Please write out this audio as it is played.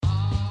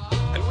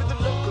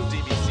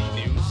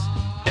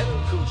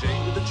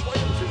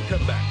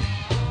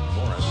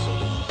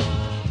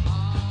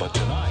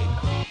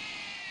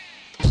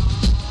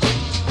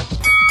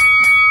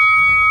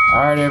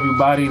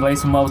everybody?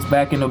 Lace 'em Up's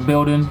back in the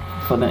building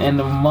for the end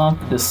of the month,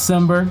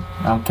 December.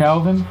 I'm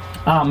Calvin.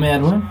 I'm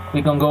Edwin.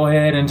 We're going to go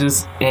ahead and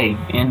just,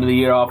 end of the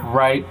year off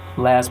right.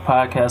 Last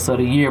podcast of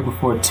the year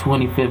before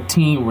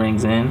 2015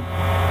 rings in.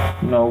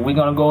 We're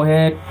going to go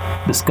ahead,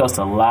 discuss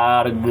a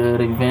lot of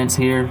good events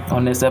here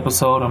on this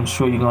episode. I'm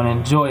sure you're going to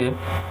enjoy it.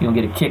 You're going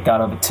to get a kick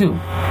out of it too.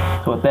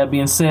 So with that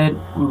being said,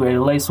 we're ready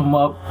to lace them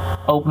up,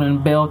 opening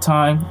bell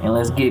time, and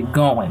let's get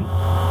going.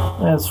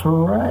 That's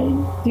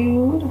right,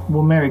 dude.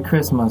 Well, Merry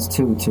Christmas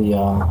too to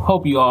y'all.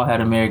 Hope you all had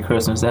a Merry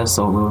Christmas. That's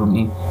so rude of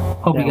me.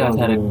 Hope you guys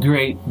had a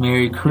great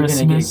Merry Christmas.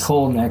 You're going to get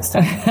cold next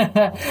time.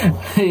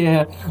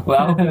 Yeah. Well,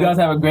 I hope you guys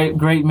have a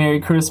great Merry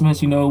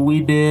Christmas.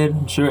 We did.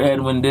 I'm sure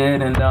Edwin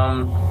did. And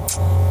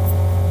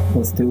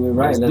let's do it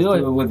right. Let's do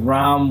it with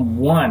round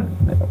one.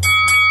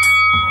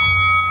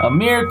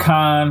 Amir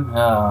Khan.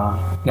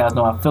 You guys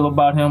know how I feel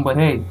about him, but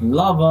hey.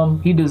 Love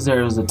him. He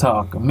deserves to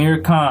talk.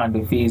 Amir Khan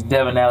defeats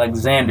Devin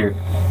Alexander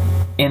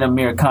in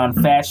Amir Khan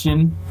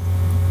fashion.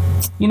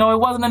 It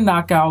wasn't a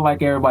knockout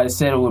like everybody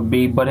said it would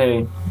be, but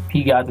hey,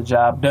 he got the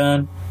job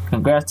done.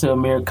 Congrats to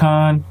Amir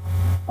Khan.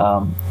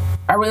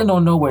 I really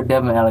don't know where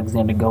Devin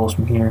Alexander goes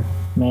from here.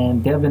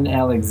 Man, Devin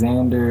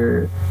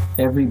Alexander,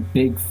 every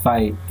big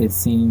fight, it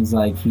seems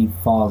like he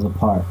falls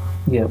apart.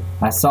 Yep.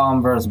 I saw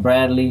him versus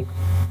Bradley.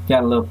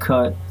 Got a little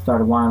cut,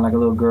 started whining like a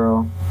little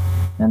girl.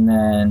 And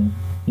then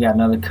he got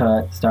another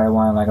cut, started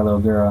whining like a little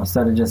girl.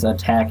 Instead of just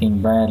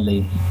attacking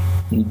Bradley,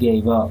 he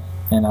gave up.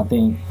 And I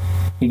think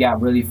he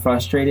got really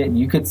frustrated.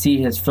 You could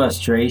see his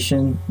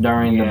frustration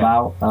during the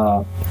bout.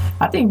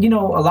 I think, a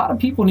lot of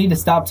people need to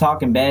stop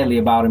talking badly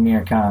about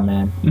Amir Khan,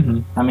 man.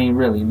 Mm-hmm. I mean,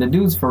 really, the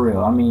dude's for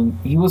real. I mean,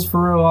 he was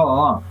for real all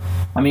along.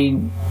 I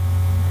mean,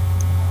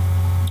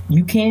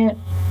 you can't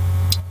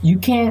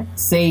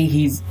say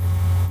he's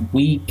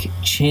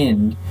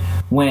weak-chinned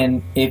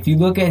when, if you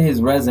look at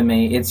his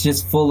resume, it's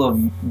just full of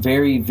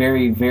very,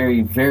 very,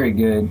 very, very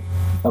good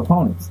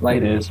opponents. Like,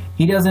 it is.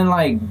 He doesn't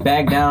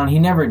back down. He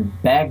never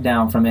backed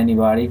down from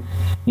anybody.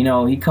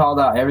 He called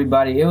out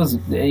everybody. It was,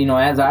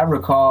 as I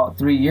recall,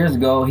 3 years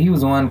ago, he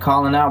was the one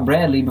calling out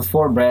Bradley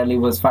before Bradley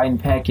was fighting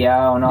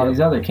Pacquiao and all these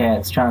other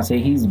cats trying to say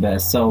he's the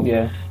best. So,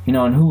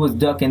 and who was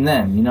ducking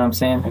then? You know what I'm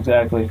saying?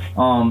 Exactly.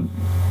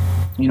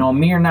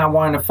 Amir not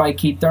wanting to fight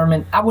Keith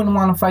Thurman, I wouldn't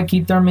want to fight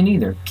Keith Thurman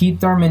either. Keith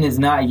Thurman is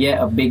not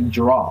yet a big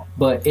draw,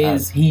 but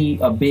is he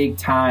a big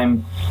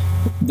time,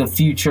 the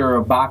future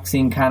of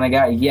boxing kind of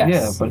guy? Yes.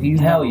 Yeah, but he's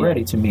not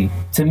ready to me.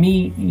 To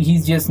me,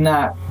 he's just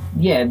not.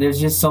 Yeah, there's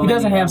just so many. He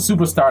doesn't have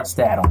superstar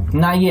stat on him.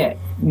 Not yet.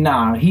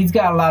 Nah, he's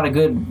got a lot of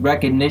good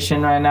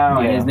recognition right now,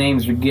 and his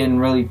name's getting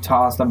really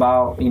tossed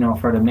about,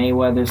 for the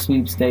Mayweather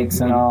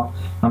sweepstakes and all.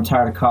 I'm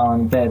tired of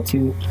calling it that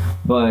too,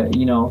 but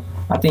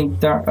I think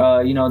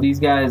these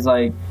guys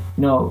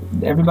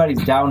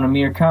everybody's doubting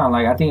Amir Khan.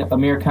 I think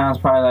Amir Khan's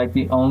probably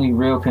the only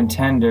real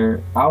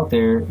contender out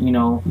there,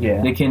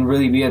 that can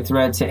really be a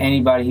threat to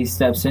anybody he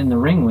steps in the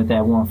ring with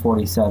at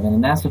 147,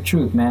 and that's the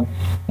truth, man.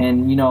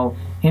 And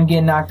him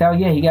getting knocked out,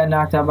 he got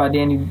knocked out by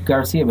Danny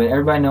Garcia, but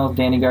everybody knows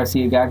Danny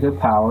Garcia got good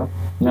power.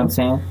 You know what I'm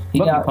saying? He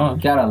got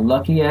a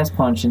lucky-ass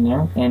punch in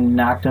there and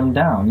knocked him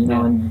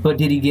down, but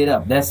did he get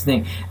up? That's the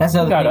thing. That's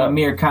the other thing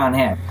Amir Khan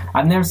had.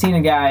 I've never seen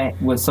a guy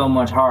with so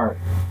much heart.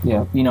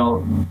 Yeah.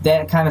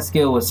 That kind of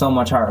skill with so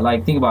much heart.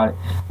 Think about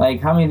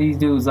it. How many of these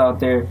dudes out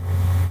there,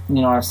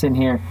 are sitting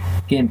here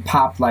getting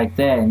popped like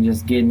that and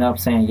just getting up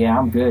saying, yeah,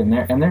 I'm good.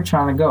 And they're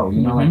trying to go.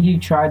 He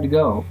tried to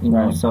go.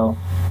 Right. So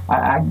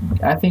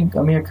I think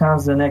Amir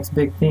Khan's the next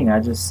big thing.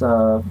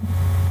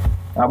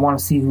 I want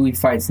to see who he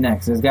fights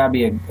next. There's got to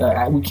be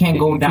we can't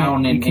go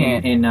down in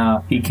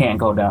he can't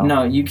go down.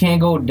 No, you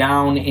can't go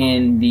down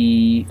in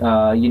the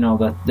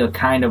the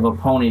kind of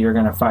opponent you're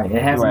going to fight.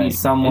 It has to be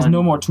someone. There's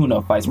no more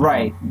tune-up fights.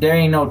 Right. There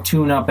ain't no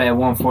tune-up at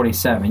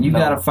 147. You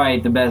got to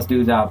fight the best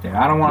dudes out there.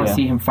 I don't want to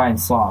see him fighting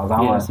sloths.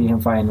 I want to see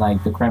him fighting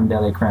the creme de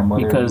la creme,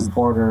 whether it's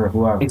Porter or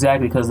whoever.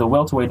 Exactly, because the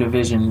welterweight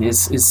division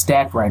is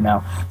stacked right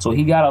now. So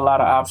he got a lot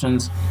of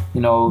options.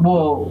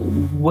 Well,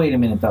 wait a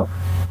minute though.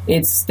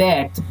 It's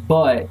stacked,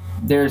 but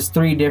there's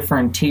 3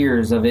 different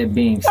tiers of it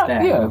being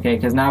stacked, okay?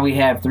 Because now we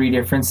have 3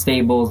 different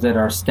stables that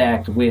are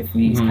stacked with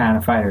these kind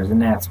of fighters,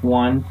 and that's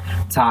 1,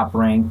 Top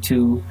Rank,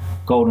 2,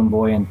 Golden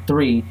Boy, and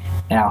 3,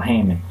 Al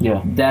Haymon.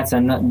 Yeah. That's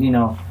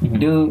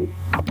dude,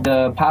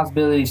 the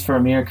possibilities for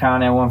Amir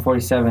Khan at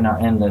 147 are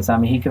endless. I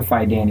mean, he could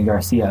fight Danny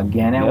Garcia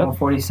again at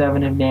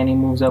 147 if Danny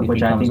moves up,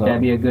 which I think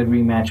that'd be a good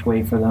rematch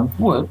way for them.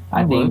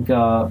 I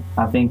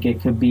think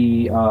it could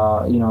be a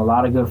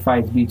lot of good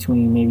fights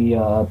between maybe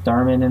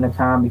Thurman and a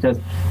Khan, because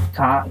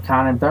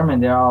Khan and Thurman,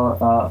 they're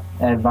all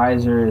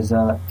advisors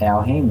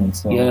Al Haymon.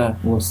 So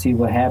we'll see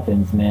what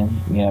happens,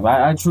 man. Yeah,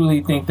 but I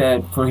truly think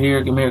that for here,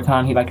 Amir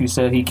Khan, he, like you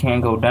said, he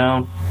can go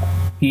down.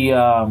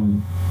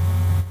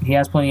 He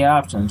has plenty of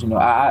options.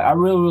 I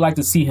really would like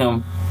to see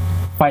him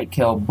fight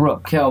Kell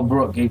Brook. Kell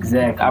Brook,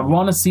 exactly. I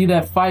want to see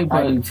that fight,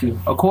 but I do too.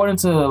 According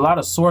to a lot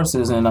of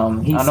sources,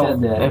 and he said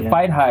that at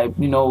Fight Hype,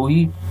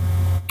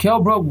 Kell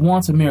Brook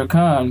wants Amir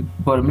Khan,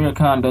 but Amir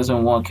Khan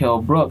doesn't want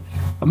Kell Brook.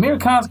 Amir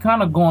Khan's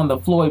kind of going the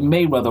Floyd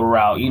Mayweather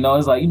route.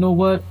 It's like, you know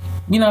what?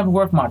 you're not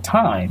worth my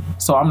time,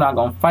 so I'm not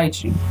gonna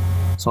fight you.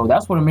 So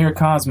that's what Amir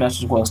Khan's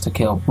message was to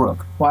Kell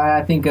Brook. Why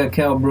I think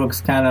Kell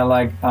Brook's kind of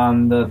like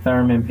on the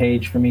Thurman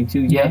page for me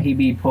too. Yeah, he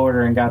beat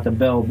Porter and got the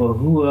belt, but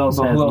who else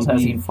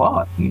has he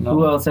fought? You know,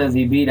 who else has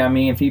he beat? I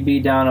mean, if he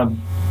beat down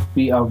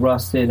a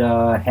rusted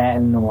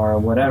Hatton or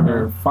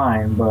whatever,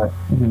 fine. But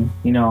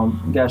you know,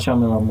 you gotta show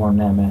me a little more than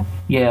that, man.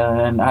 Yeah,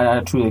 and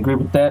I truly agree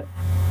with that.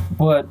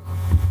 But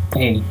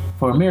hey,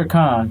 for Amir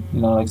Khan,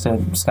 you know, like I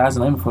said, sky's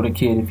the limit for the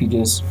kid if he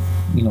just,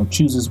 you know,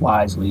 chooses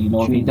wisely. You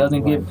know, if he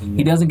doesn't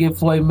get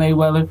Floyd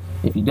Mayweather,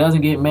 if he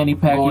doesn't get Manny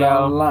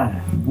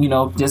Pacquiao, you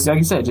know, just like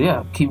you said,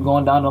 keep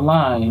going down the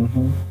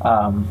line.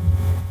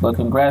 But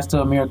congrats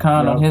to Amir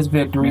Khan on his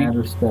victory.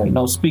 You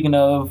know, speaking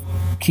of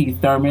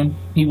Keith Thurman,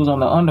 he was on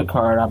the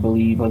undercard, I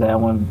believe, of that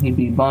one. He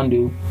beat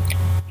Bundu.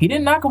 He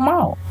didn't knock him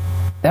out.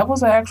 That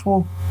was an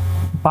actual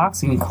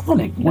boxing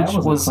clinic, which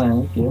was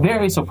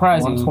very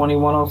surprising.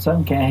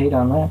 120-107, can't hate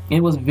on that.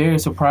 It was very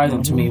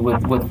surprising to me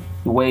with the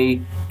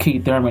way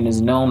Keith Thurman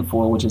is known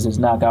for, which is his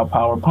knockout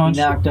power punch.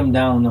 He knocked him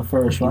down in the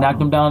first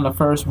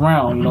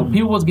round. You know,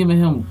 people was giving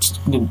him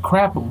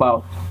crap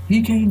about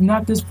he can't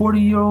knock this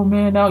 40-year-old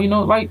man out. You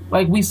know, like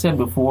we said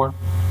before,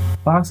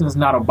 boxing is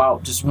not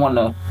about just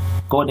wanting to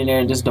go in there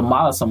and just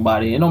demolish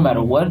somebody. And no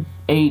matter what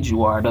age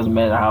you are, it doesn't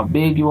matter how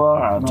big you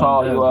are, how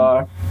tall you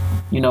are,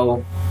 you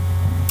know,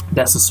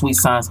 that's a sweet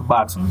science of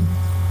boxing.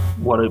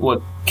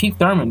 What Keith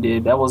Thurman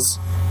did, that was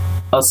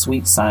a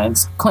sweet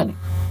science clinic,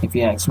 if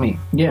you ask me.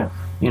 Yeah.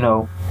 You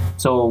know,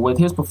 so with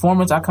his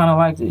performance, I kind of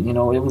liked it. You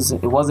know, it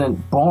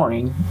wasn't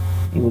boring.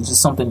 It was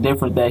just something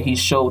different that he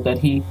showed that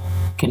he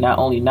can not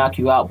only knock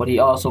you out, but he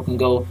also can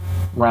go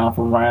round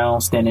for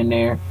round, standing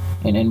there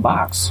and in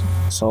box.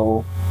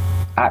 So,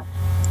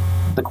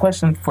 the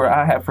question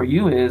I have for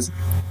you is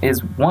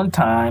one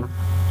time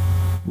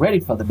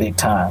ready for the big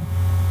time?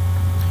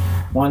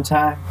 One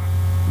time?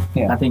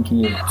 Yeah, I think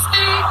he is.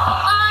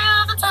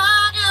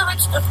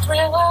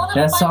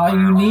 That's all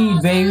you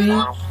need, baby.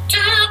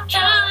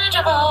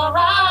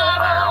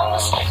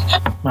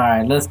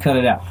 Alright, let's cut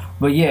it out.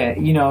 But yeah,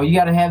 you know, you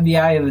gotta have the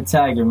eye of the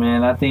tiger,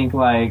 man. I think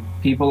like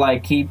people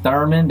like Keith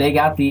Thurman, they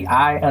got the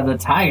eye of the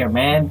tiger,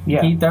 man.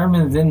 Yeah. Keith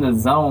Thurman's in the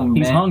zone, man.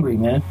 He's hungry,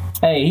 man.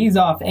 Hey, he's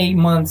off 8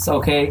 months,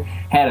 okay?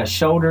 Had a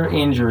shoulder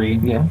injury.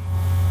 Yeah.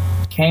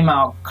 Came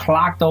out,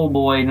 clocked old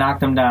boy,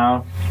 knocked him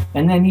down,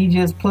 and then he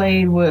just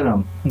played with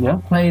him. Yeah.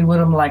 Played with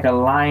him like a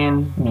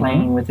lion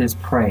playing with his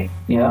prey.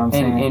 You know what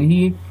I'm saying?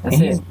 He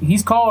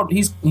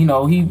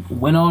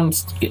went on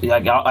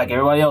like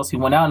everybody else. He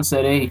went out and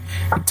said, hey,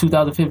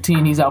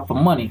 2015, he's out for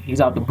money.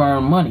 He's out to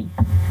burn money.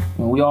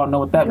 And we all know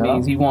what that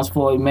means. He wants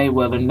Floyd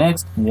Mayweather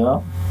next. Yeah.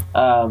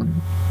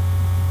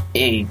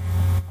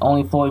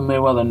 Only Floyd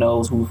Mayweather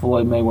knows who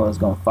Floyd Mayweather is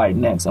going to fight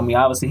next. I mean,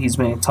 obviously, he's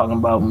been talking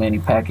about Manny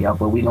Pacquiao,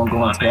 but we're going to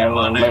go into that a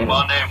little later.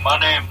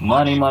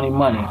 Money.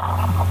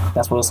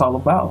 That's what it's all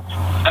about.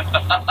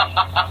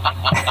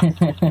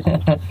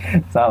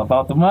 It's all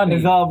about the money.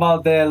 It's all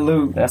about that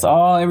loot. That's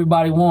all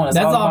everybody wants.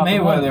 That's all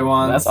Mayweather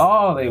wants. That's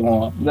all they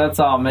want. That's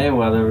all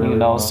Mayweather really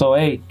wants. So,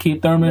 hey,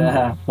 Keith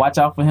Thurman, watch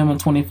out for him in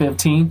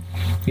 2015.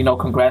 You know,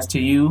 congrats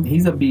to you.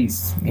 He's a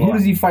beast. Yeah. Who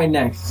does he fight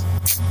next?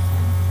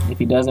 If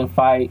he doesn't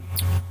fight,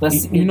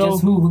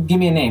 who? Give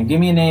me a name. Give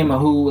me a name of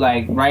who.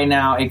 Like right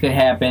now, it could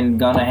happen.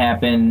 Gonna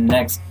happen.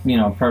 Next,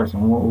 person.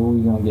 Who are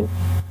we gonna get?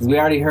 Because we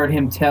already heard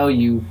him tell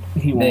you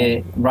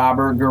that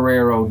Robert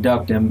Guerrero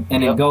ducked him.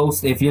 And it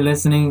goes. If you're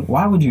listening,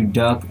 why would you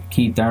duck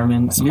Keith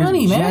Thurman? You're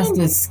funny, just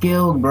as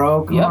skilled,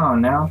 bro. Come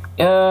on now.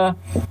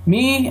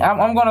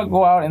 I'm gonna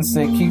go out and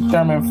say Keith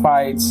Thurman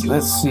fights.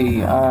 Let's see.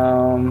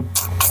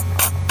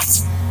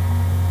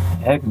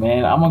 Heck,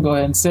 man, I'm gonna go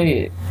ahead and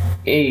say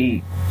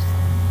it.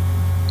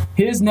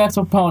 His next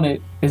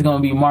opponent is going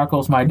to be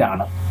Marcos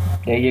Maidana.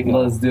 There you go.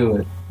 Let's do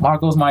it.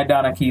 Marcos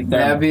Maidana, Keith Thurman.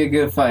 That'd be a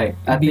good fight.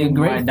 I think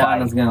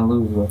Maidana's going to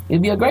lose, bro.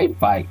 It'd be a great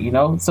fight, you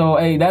know? So,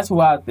 hey, that's who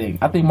I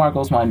think. I think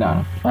Marcos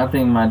Maidana. I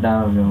think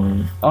Maidana's going to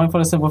lose. Only for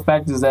the simple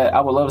fact is that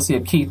I would love to see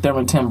a Keith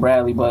Thurman, Tim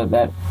Bradley, but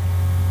that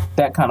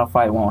kind of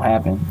fight won't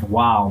happen.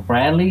 Wow.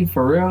 Bradley,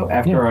 for real?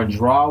 After a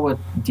draw with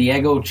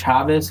Diego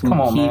Chavez, who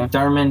Keith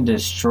Thurman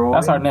destroyed?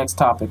 That's our next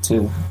topic,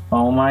 too.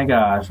 Oh, my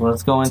gosh.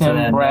 Let's go into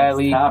that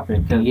Bradley, next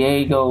topic.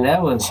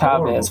 Diego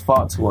Chavez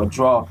fought to a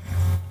draw.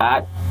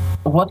 That's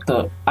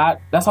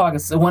all I can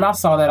say. When I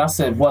saw that, I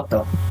said, what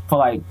the? For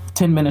like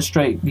 10 minutes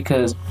straight,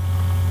 because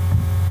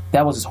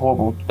that was just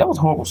horrible. That was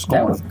horrible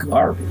scoring. That was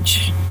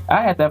garbage.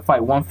 I had that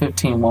fight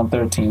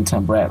 115-113,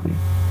 Tim Bradley.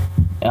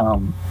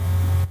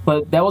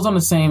 But that was on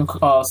the same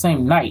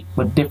night,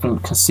 but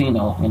different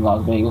casino in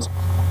Las Vegas.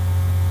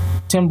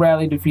 Tim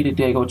Bradley defeated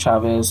Diego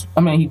Chavez.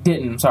 I mean, he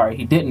didn't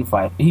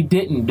fight. He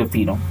didn't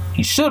defeat him.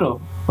 He should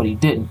have, but he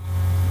didn't.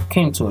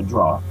 Came to a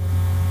draw.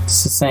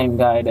 It's the same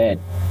guy that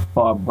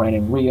fought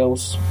Brandon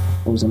Rios.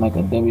 It was in like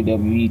a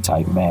WWE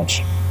type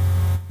match.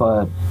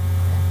 But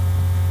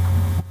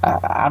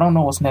I don't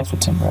know what's next for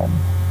Tim Bradley.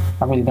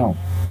 I really don't.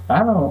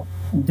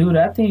 Dude,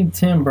 I think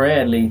Tim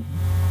Bradley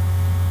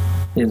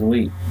is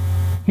weak.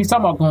 He's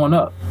talking about going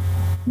up.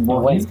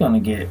 Well, he's going to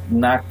get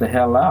knocked the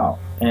hell out.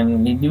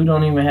 And the dude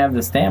don't even have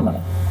the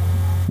stamina.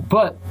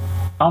 But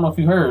I don't know if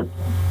you heard.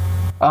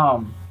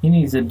 He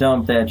needs to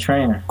dump that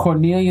trainer.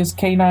 Cornelius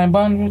K9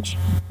 Bundridge.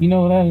 You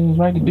know who that is,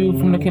 right? The dude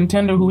from the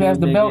Contender who has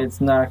the belt. Gets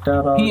knocked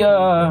out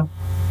all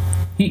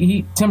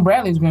Tim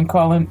Bradley's been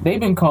calling. They've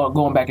been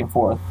going back and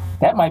forth.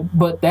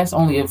 But that's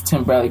only if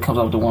Tim Bradley comes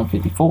up to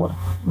 154.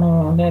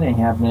 Man, that ain't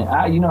happening.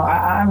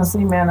 I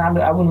honestly, man,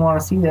 I wouldn't want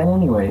to see that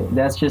anyway.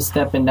 That's just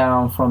stepping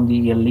down from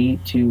the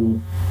elite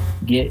to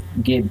get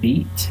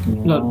beat.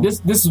 Look,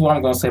 this is what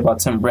I'm going to say about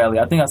Tim Bradley.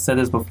 I think I said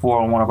this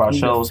before on one of our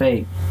shows.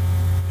 Fake.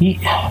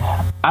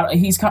 I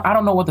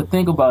don't know what to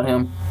think about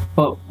him.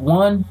 But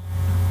one,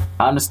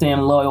 I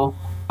understand loyal.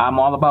 I'm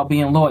all about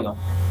being loyal.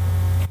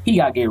 He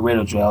got to get rid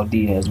of Joel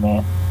Diaz,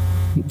 man.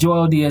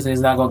 Joel Diaz is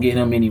not going to get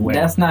him anywhere.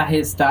 That's not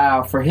his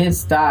style. For his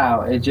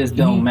style, it just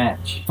don't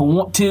match.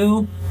 For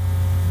two,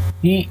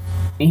 he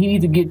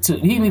needs to get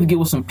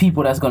with some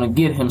people that's going to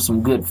get him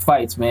some good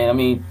fights, man. I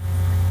mean,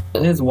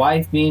 his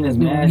wife being his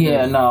manager.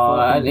 Yeah, no,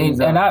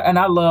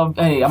 I love.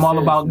 Hey, I'm all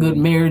about good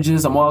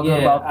marriages. I'm all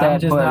good about that. I'm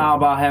just not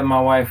about having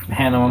my wife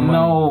handle my money.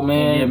 No,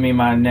 man, and give me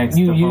my next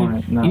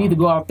opponent. No. You need to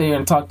go out there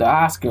and talk to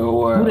Oscar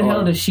or who the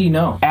hell does she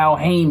know? Al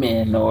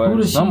Heyman or who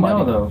does somebody.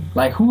 She know though?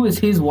 Like who is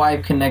his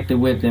wife connected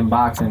with in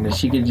boxing that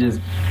she could just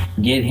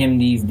get him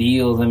these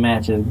deals and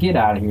matches? Get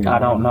out of here. I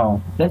don't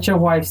know. Let your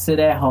wife sit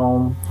at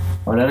home.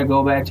 Or let her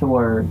go back to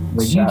work.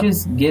 But you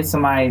just get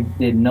somebody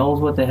that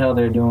knows what the hell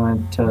they're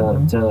doing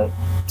to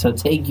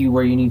take you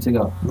where you need to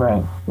go.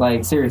 Right.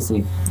 Like,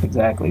 seriously.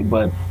 Exactly.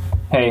 But,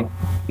 hey,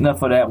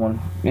 enough of that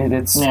one.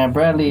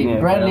 Bradley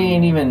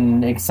ain't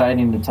even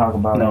exciting to talk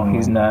about. No, anymore.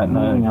 He's not.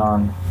 Moving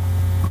on.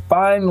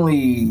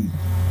 Finally,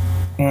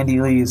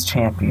 Andy Lee is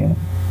champion.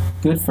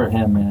 Good for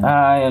him, man.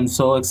 I am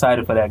so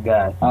excited for that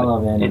guy. I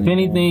love Andy Lee. If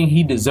anything,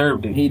 he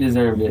deserved it. He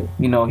deserved it.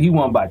 You know, he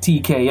won by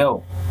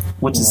TKO.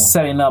 Which is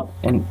setting up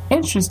an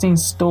interesting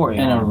story.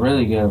 And a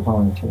really good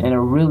opponent,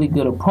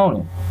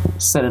 too.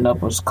 Setting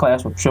up a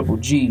clash with Triple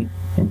G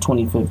in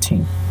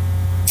 2015.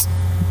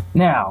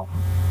 Now,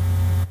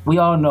 we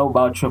all know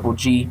about Triple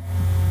G,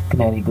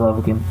 Gennady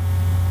Golovkin.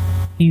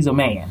 He's a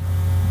man,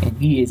 and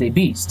he is a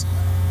beast.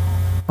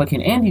 But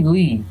can Andy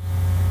Lee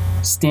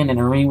stand in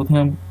the ring with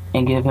him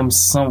and give him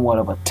somewhat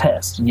of a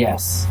test?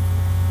 Yes.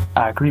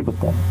 I agree with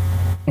that.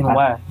 And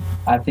why?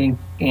 I think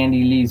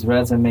Andy Lee's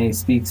resume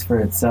speaks for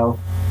itself.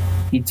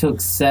 He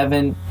took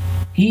 7.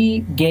 He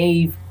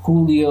gave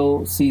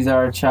Julio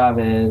Cesar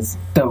Chavez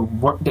the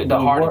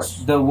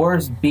hardest, the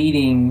worst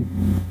beating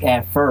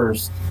at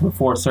first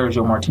before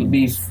Sergio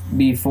Martinez.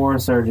 Before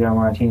Sergio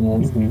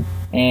Martinez,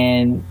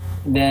 and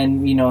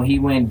then he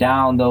went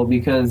down though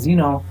because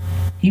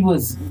he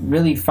was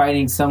really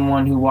fighting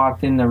someone who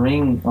walked in the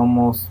ring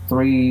almost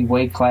 3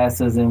 weight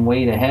classes in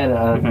weight ahead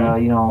of,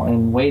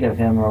 in weight of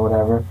him or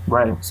whatever.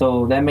 Right.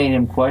 So that made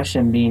him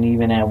question being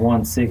even at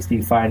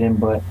 160 fighting.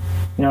 But,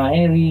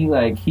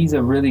 Andy, he's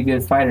a really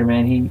good fighter,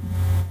 man. He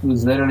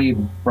was literally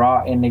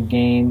brought in the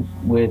game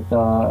with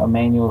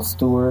Emmanuel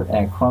Stewart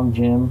at Crumb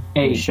Gym,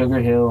 Sugar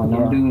Hill, and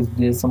them dudes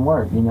did some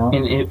work,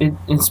 And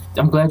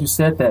I'm glad you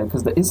said that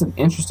because it's an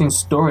interesting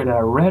story that I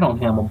read on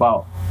him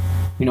about,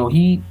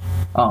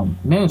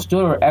 Emmanuel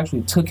Stewart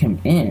actually took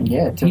him in.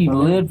 Yeah, he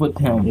lived with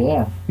him.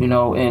 Yeah,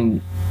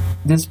 and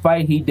this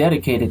fight he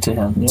dedicated to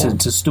him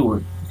to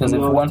Stewart because if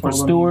it wasn't for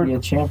Stewart,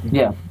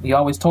 he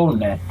always told him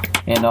that.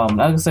 And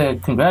like I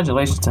said,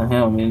 congratulations to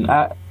him.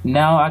 And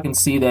now I can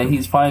see that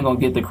he's finally gonna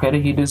get the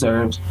credit he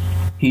deserves.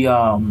 He's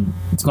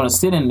gonna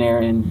sit in there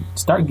and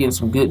start getting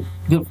some good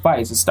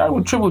fights. It started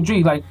with Triple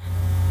G,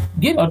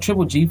 getting a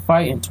Triple G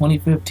fight in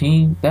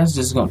 2015. That's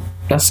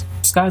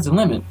sky's the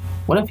limit.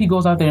 What if he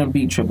goes out there and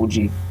beat Triple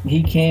G?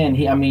 He can.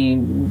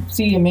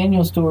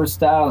 Emmanuel Stewart's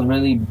style is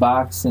really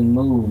box and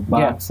move,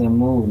 And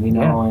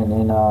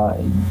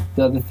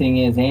the other thing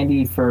is,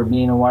 Andy, for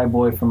being a white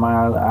boy from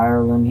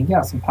Ireland, he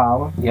got some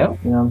power. Yep.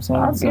 You know what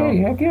I'm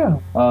saying? Heck yeah.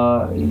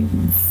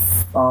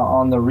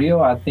 On the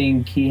real, I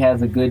think he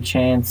has a good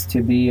chance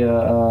to be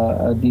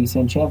a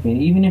decent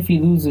champion. Even if he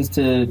loses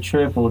to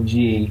Triple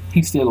G,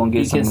 he's still gonna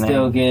get. He can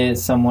still get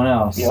someone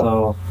else. Yep.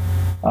 So.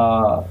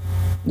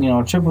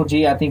 Triple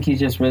G, I think he's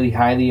just really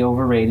highly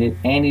overrated.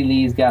 Andy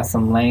Lee's got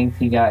some length.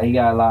 He got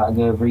a lot of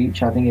good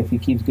reach. I think if he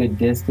keeps good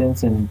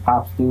distance and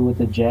pops through with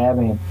the jab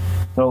and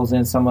throws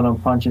in some of them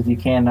punches he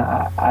can,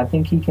 I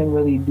think he can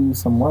really do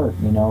some work.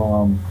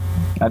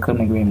 I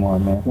couldn't agree more,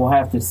 man. We'll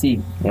have to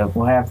see. Yep.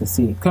 We'll have to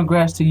see.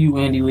 Congrats to you,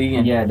 Andy Lee.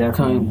 And yeah,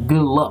 definitely.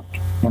 Good luck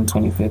in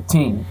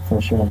 2015. For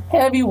sure.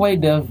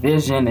 Heavyweight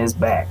division is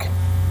back.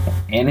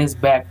 And it's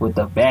back with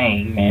a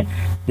bang, man.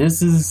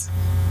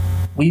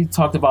 We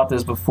talked about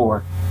this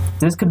before.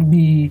 This could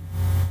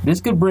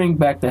bring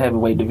back the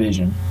heavyweight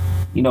division.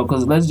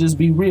 Because let's just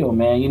be real,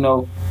 man.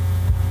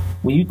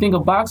 When you think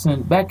of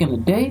boxing back in the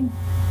day,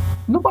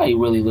 nobody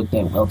really looked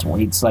at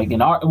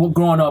welterweights.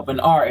 Growing up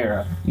in our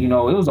era, it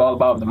was all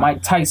about the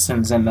Mike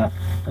Tysons and the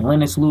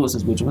Lennox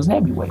Lewis's, which was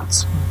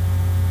heavyweights.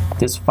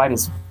 This fight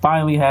is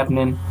finally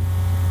happening.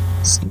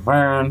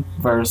 Severn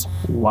versus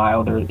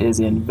Wilder is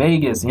in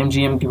Vegas,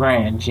 MGM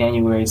Grand,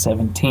 January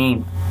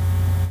 17th.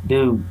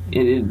 dude,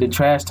 the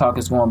trash talk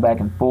is going back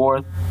and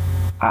forth.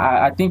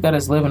 I think that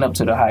it's living up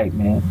to the hype,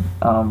 man.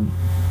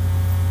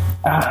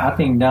 I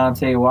think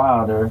Deontay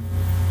Wilder,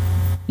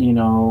 you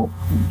know,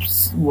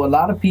 a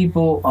lot of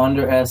people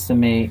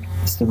underestimate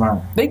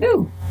Stiverne. They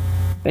do.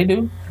 He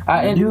do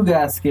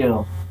got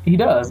skill. He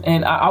does,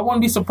 and I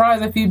wouldn't be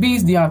surprised if he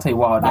beats Deontay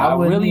Wilder. I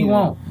really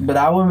won't. But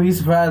I wouldn't be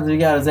surprised if he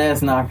got his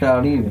ass knocked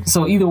out either.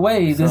 So either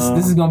way, this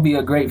is gonna be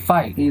a great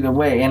fight. Either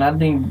way, and I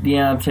think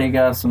Deontay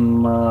got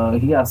some.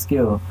 He got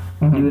skill.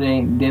 Dude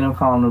they don't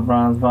call him the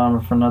bronze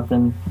bomber for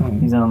nothing.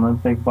 He's an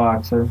Olympic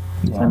boxer.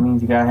 Yeah. So that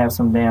means you gotta have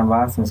some damn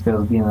boxing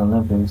skills to be in the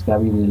Olympics.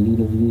 Gotta be the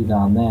elite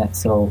on that.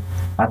 So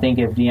I think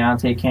if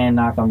Deontay can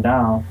knock him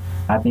down,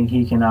 I think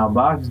he can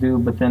outbox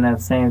dude. But then at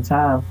the same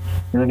time,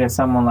 you look at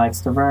someone like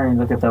Stiverne, you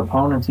look at the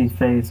opponents he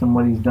faced and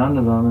what he's done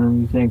to them,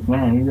 and you think,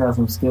 man, he got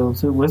some skill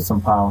too with some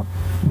power.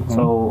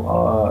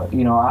 So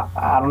you know,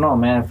 I don't know,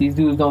 man. If these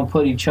dudes don't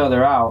put each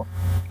other out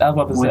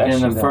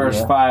within the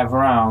first 5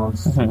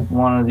 rounds,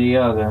 one or the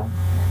other,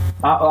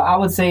 I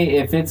would say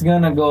if it's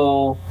gonna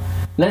go,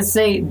 let's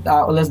say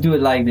let's do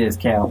it like this,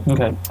 Cal.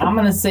 Okay. I'm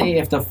gonna say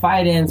if the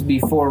fight ends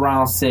before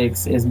round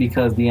 6, is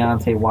because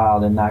Deontay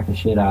Wilder knocked the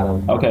shit out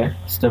of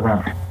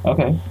Stiverne.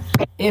 Okay.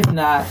 If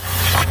not,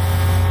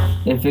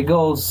 if it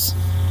goes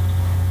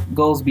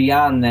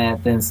beyond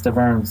that, then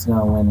Stiverne's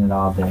gonna win it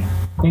all day.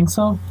 Think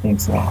so? Think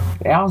so.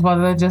 Yeah, I was about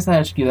to just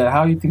ask you that.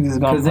 How do you think this is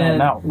gonna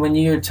pan out? When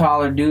you're a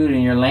taller dude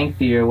and you're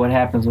lengthier, what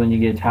happens when you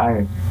get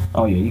tired?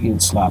 Oh yeah, you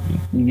get sloppy.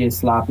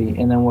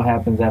 And then what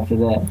happens after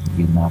that?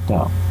 You get knocked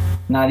out.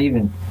 Not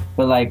even.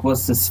 But like,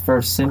 what's the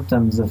first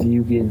symptoms of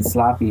you getting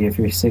sloppy? If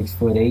you're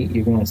 6'8",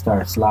 you're gonna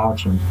start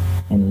slouching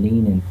and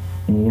leaning,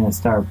 and you're gonna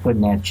start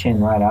putting that chin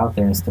right out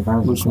there.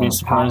 And Which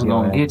means Stiverne's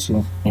gonna get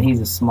you. And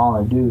he's a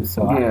smaller dude,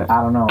 so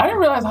I don't know. I didn't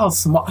realize how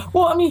small.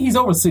 Well, I mean, he's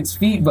over 6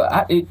 feet,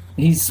 but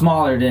he's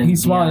smaller than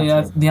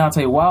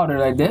Deontay Wilder.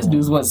 Like this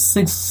dude's what,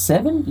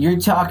 6'7"? You're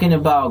talking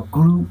about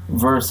Groot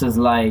versus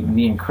like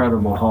the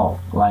Incredible Hulk,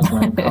 like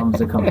when it comes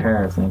to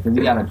comparison, because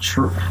you got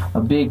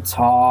a big,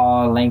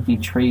 tall, lengthy,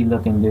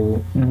 tree-looking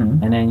dude,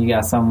 and then you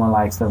got someone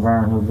like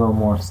Stiverne who's a little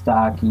more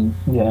stocky.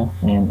 Yeah,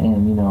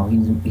 and you know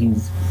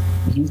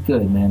he's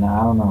good, man.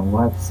 I don't know.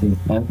 We'll have to see.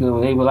 That's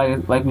good. Hey,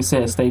 but like we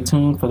said, stay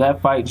tuned for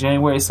that fight,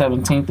 January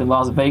 17th in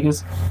Las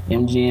Vegas,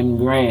 MGM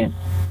Grand.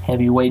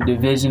 Heavyweight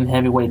division,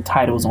 heavyweight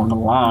titles on the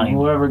line.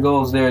 Whoever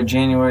goes there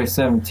January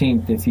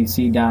 17th, if you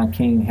see Don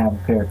King, have a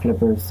pair of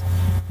clippers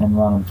and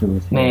run them to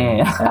his head.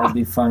 Man. That would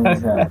be funny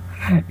as hell.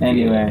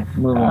 Anyway,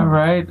 move on. All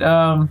right.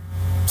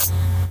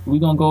 We're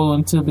going to go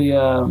into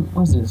the,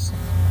 what's this?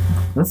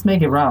 Let's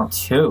make it round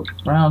 2.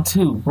 Round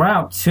 2.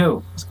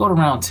 Let's go to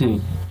round 2.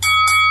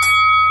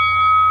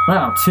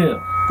 Round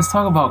 2. Let's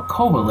talk about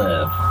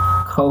Kovalev.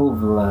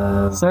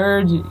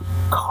 Sergey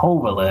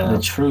Kovalev.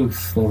 The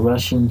truth. The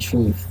Russian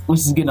truth. Which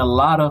is getting a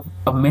lot of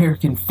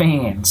American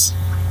fans.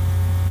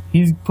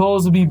 He's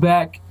supposed to be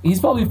back. He's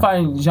supposed to be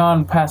fighting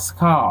Jean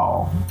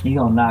Pascal. He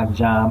gonna knock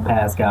Jean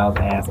Pascal's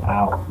ass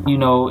out. You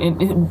know,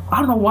 and I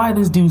don't know why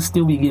this dude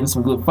still be getting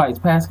some good fights.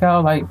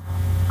 Pascal, like,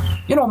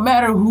 it don't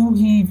matter who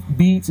he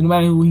beats, no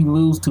matter who he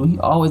loses to, he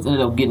always ended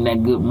up getting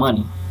that good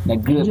money.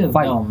 That good just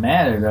fight. Don't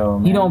matter though,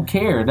 man. He don't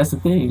care. That's the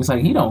thing. It's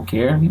like he don't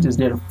care. He's just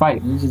there to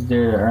fight. He's just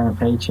there to earn a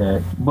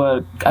paycheck.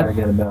 But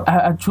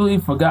I truly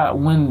forgot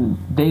when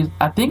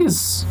I think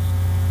it's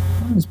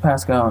when is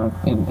Pascal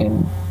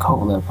and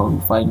Kovalev supposed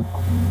to be fighting?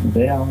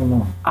 I don't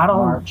know.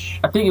 March.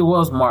 I think it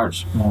was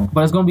March,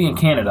 but it's gonna be in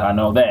Canada. I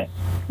know that.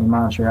 In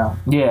Montreal.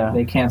 Yeah.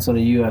 They canceled a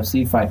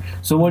UFC fight.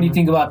 So what do you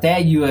think about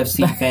that,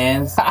 UFC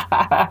fans?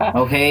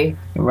 Okay?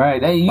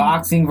 Right.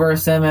 Boxing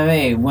versus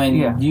MMA. When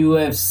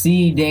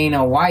UFC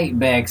Dana White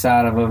backs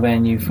out of a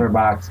venue for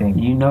boxing.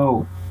 You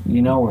know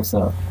what's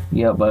up.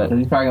 Yeah, but... Because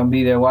he's probably going to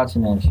be there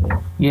watching that shit.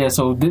 Yeah,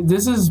 so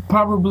this is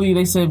probably,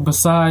 they said,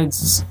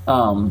 besides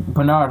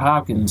Bernard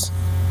Hopkins,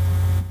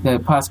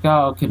 that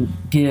Pascal can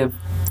give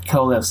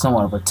Kovalev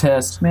somewhat of a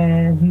test.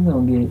 Man, he's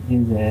gonna get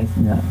his ass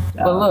knocked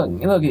out.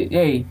 But look,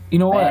 hey, you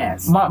know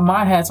what?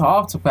 My hats are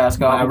off to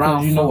Pascal. By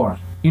round 4.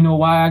 You know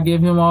why I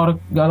give him a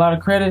lot of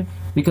credit?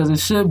 Because it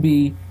should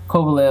be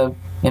Kovalev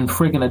and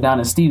freaking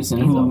Adonis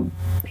Stevenson,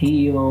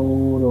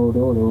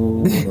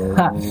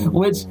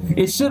 which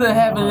it should have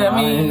happened. I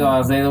mean, I ain't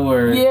gonna say the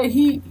word. Yeah,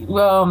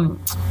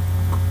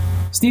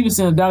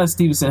 Adonis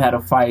Stevenson had a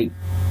fight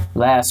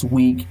last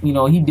week. You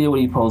know, he did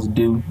what he supposed to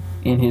do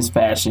in his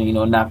fashion. You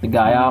know, knock the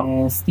guy out.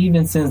 And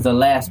Stevenson's the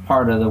last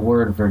part of the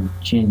word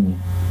Virginia.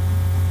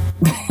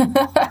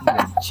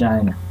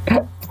 China.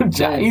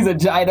 He's a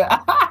China.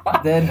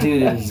 That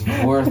dude is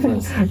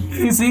worthless.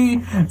 See,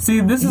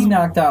 this he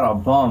knocked out a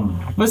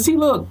bum. But see,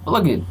 look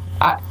it.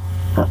 I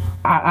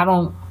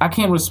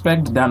can't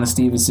respect Adonis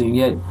Stevenson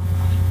yet.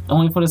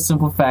 Only for the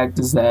simple fact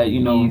is that, you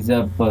know, he's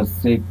a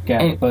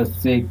pussycat. And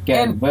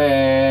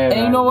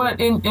you know what?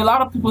 And a lot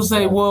of people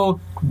say,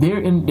 well,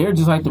 they're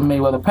just like the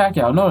Mayweather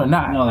Pacquiao. No, they're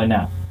not. No, they're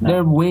not. No.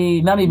 They're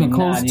not even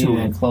close to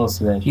it. Close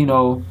to that. You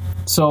know,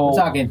 So we're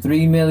talking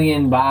 3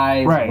 million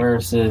buys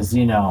versus,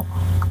 you know,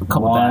 a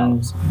couple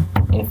ones,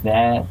 if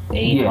that,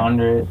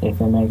 800 if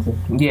it makes it.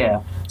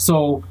 Yeah.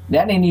 So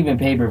that ain't even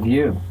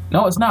pay-per-view.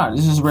 No, it's not.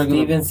 It's just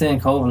regular. Stevenson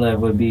Kovalev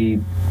would be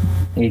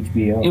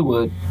HBO. It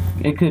would.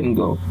 It couldn't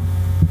go.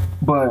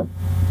 But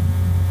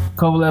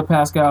Kovalev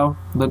Pascal,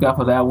 look out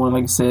for that one.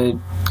 Like I said,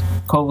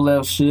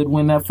 Kovalev should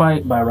win that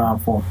fight by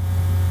round 4.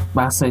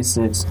 I say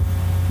 6.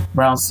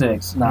 Round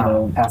 6.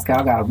 Nah,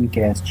 Pascal got a weak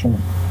ass chin.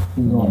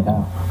 He's going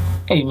down.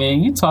 Hey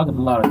man, you talking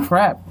a lot of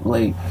crap.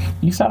 Like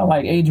you sound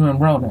like Adrian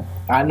Broner.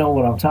 I know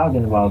what I'm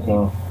talking about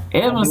though.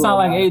 It doesn't sound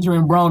like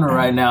Adrian Broner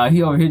right now.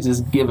 He over here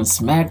just giving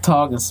smack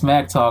talk.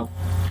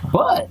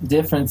 But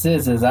difference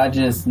is I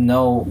just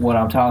know what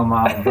I'm talking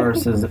about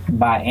versus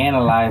by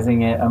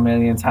analyzing it a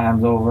million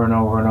times over and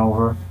over and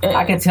over.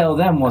 I could tell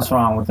them what's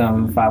wrong with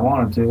them if I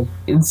wanted to.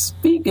 And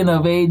speaking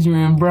of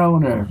Adrian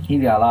Broner, he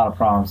got a lot of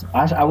problems.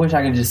 I wish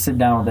I could just sit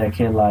down with that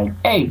kid like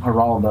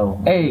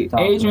Geraldo. Hey,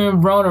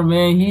 Adrian Broner,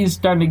 man, he's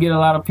starting to get a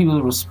lot of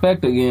people's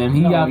respect again.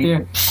 He out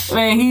there,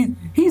 man.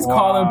 He's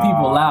calling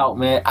people out,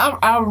 man.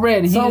 I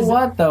read. So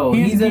what though?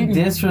 He's a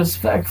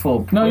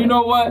disrespectful prick. No, you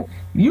know what?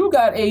 You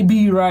got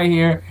AB right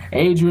here,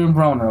 Adrian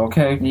Broner,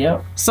 okay?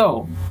 Yep.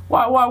 So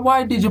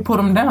why did you put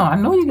him down? I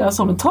know you got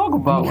something to talk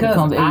about because when it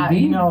comes to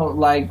AB.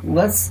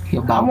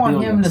 I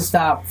want him to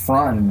stop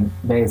fronting,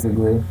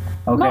 basically.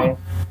 Okay?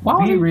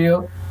 No. Be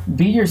real.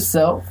 Be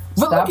yourself.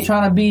 Stop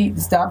trying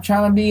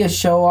to be a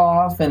show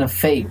off and a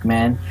fake,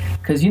 man.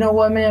 Because you know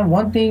what, man?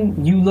 One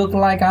thing you look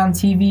like on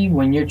TV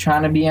when you're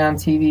trying to be on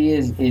TV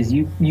is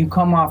you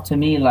come off to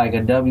me like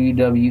a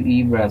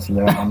WWE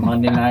wrestler on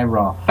Monday Night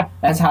Raw.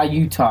 That's how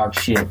you talk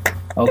shit.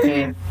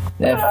 Okay?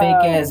 That fake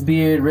ass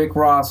beard, Rick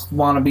Ross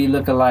wannabe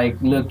lookalike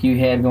look you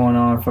had going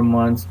on for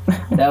months.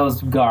 That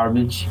was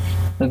garbage.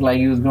 Looked like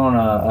you was growing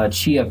a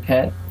chia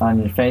pet on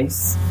your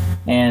face.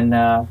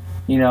 And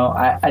you know,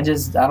 I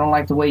don't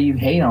like the way you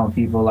hate on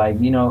people. Like,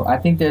 you know, I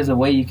think there's a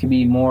way you can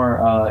be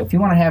more, if you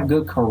want to have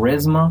good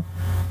charisma,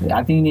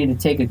 I think you need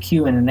to take a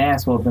cue and an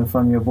ass whooping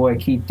from your boy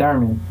Keith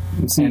Thurman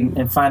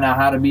and find out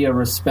how to be a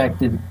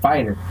respected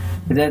fighter.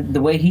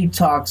 The way he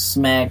talks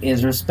smack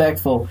is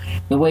respectful.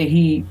 The way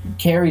he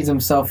carries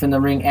himself in the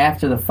ring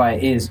after the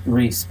fight is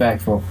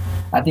respectful.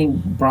 I think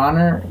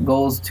Broner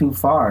goes too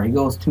far. He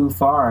goes too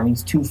far, and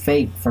he's too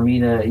fake for me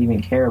to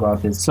even care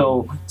about this.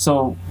 So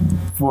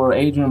for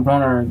Adrian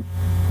Broner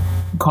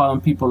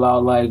calling people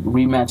out like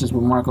rematches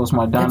with Marcos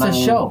Maidana, it's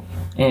a show.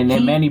 And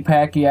Manny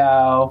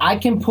Pacquiao. I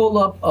can pull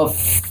up a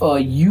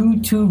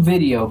YouTube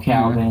video,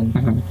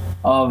 Calvin,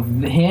 of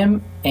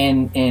him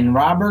and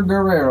Robert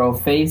Guerrero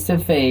face to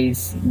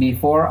face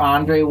before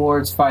Andre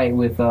Ward's fight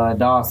with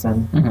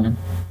Dawson,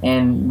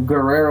 and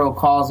Guerrero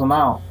calls him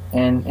out.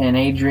 And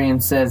Adrian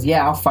says,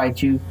 "Yeah, I'll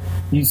fight you.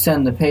 You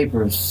send the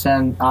papers.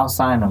 I'll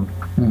sign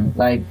them."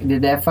 Like,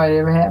 did that fight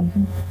ever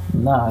happen?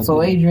 Nah.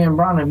 So Adrian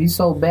Broner, if you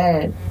so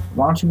bad,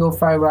 why don't you go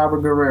fight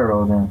Robert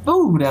Guerrero then?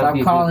 Ooh, stop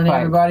calling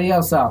everybody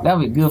else out. That'd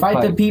be a good fight.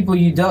 Fight the people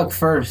you duck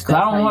first.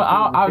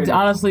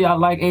 Honestly, I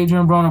like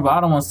Adrian Broner, but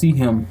I don't want to see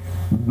him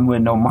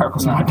with no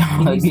Marcos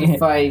Maidana again. He needs to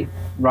fight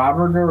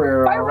Robert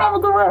Guerrero. Fight Robert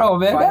Guerrero,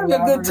 man. That'd be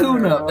a good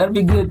tune-up. That'd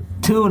be good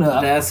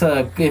tune-up.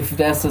 If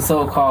that's a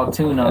so-called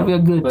tune-up.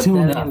 That'd be a good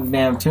tune-up. That ain't a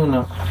damn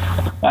tune-up.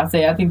 I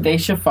think they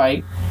should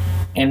fight.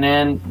 And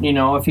then, you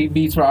know, if he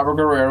beats Robert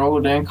Guerrero,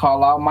 then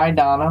call out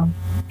Maidana.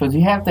 Because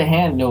you have to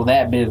handle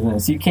that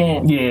business. You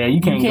can't. Yeah,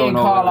 you can't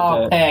call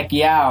out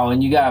Pacquiao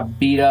and you got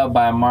beat up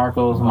by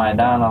Marcos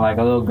Maidana like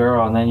a little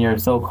girl, and then your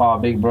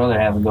so-called big brother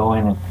has to go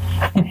in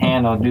and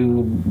handle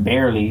dude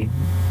barely.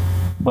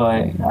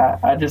 But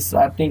I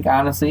think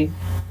honestly,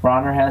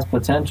 Broner has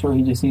potential.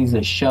 He just needs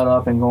to shut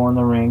up and go in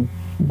the ring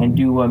and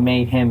do what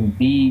made him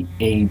be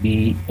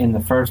AB in the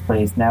first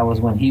place. And that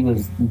was when he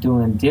was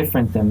doing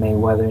different than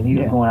Mayweather, and he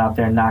was going out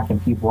there and knocking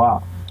people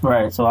out.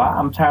 Right. So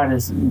I'm tired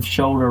of this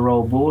shoulder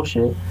roll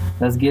bullshit.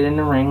 Let's get in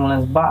the ring and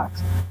let's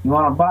box. You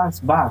want to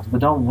box, but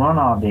don't run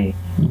all day.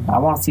 I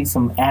want to see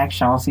some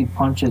action. I want to see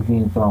punches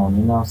being thrown.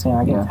 You know what I'm saying?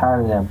 I get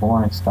tired of that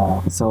boring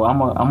style. So I'm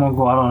gonna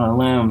go out on a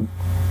limb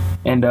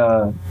and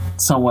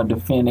somewhat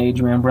defend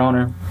Adrian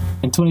Broner.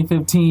 In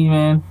 2015,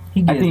 man,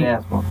 he gets his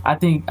ass whooped. I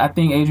think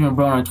Adrian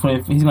Broner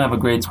he's gonna have a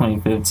great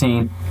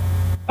 2015.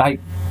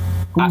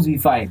 Who's he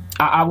fight?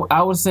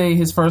 I would say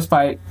his first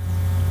fight.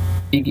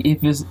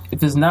 If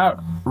it's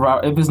not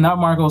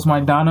Marcos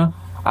Maidana,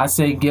 I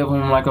say give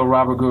him like a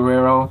Robert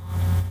Guerrero.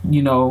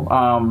 You know,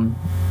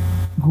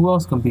 who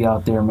else can be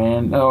out there,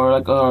 man?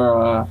 Or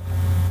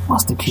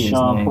what's the kid's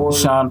name?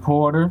 Sean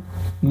Porter.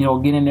 You know,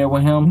 get in there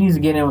with him. He needs to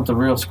get in with the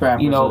real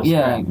scrappers. You know,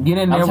 get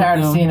in there. I'm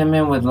tired of seeing him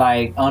in with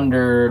I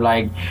don't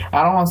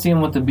want to see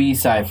him with the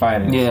B-side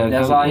fighters. Yeah,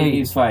 that's all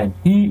he's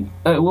fighting.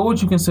 What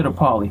would you consider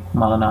Paulie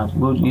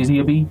Malignaggi? Is he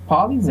a B?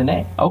 Paulie's an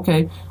A.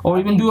 Okay, or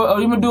even do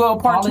a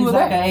part 2 of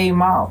that. Like an A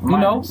mile. You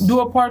know, do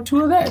a part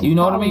 2 of that. You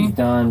know what I mean? He's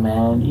done,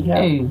 man.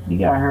 He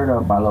got hurt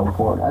up by Low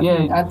Porter.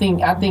 I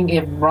think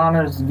if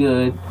Broner's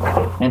good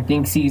and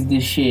thinks he's the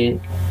shit,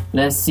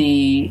 let's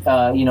see.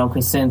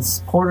 Because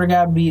since Porter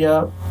got beat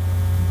up.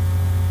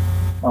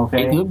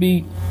 Okay. It could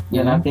be.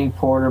 then I think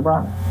Porter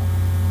Broner.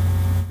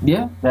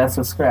 Yeah. That's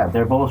a scrap.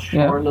 They're both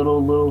short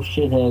little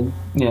shitheads.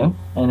 Yeah.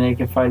 And they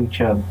can fight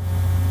each other.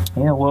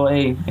 Yeah, well,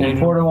 hey, and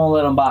Porter won't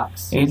let him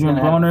box. Adrian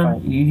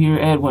Broner, you hear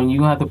Edwin, you're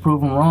going to have to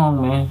prove him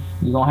wrong, man.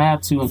 You're going to have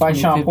to in Fight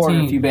Sean Porter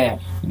if you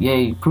bad.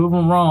 Yeah, prove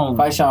him wrong.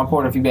 Fight Sean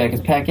Porter if you bad,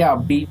 because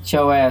Pacquiao beat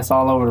your ass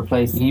all over the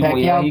place. He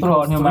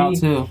called him out,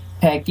 too.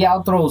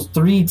 Pacquiao throws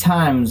 3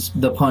 times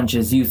the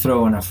punches you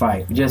throw in a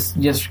fight.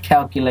 Just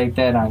calculate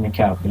that on your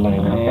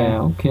calculator. Okay?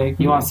 Yeah, okay.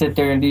 You want to sit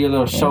there and do your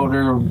little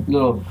shoulder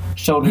girl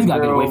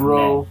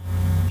roll.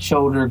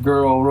 Shoulder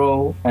girl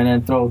roll, and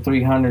then throw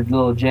 300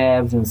 little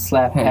jabs and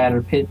slap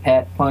patter pit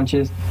pat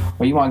punches,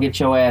 or you want to get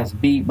your ass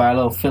beat by a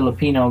little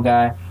Filipino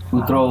guy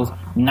who throws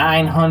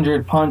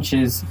 900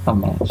 punches,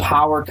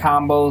 power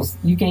combos.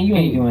 You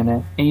ain't doing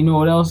that. And you know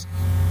what else?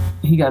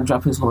 He got to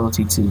drop his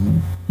loyalty too,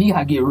 man. He got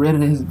to get rid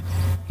of his.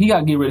 He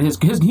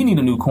need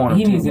a new corner.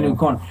 He needs a new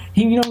corner.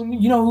 You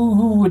know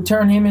who would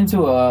turn him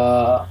into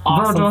a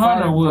awesome Virgil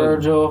fighter? Hunter would.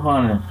 Virgil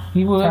Hunter.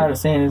 He would. I'm tired of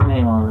saying his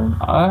name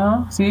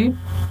already. See,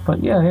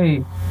 but yeah,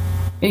 hey,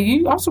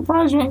 I'm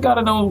surprised you ain't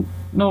got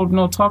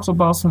no talks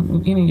about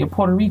any of your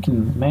Puerto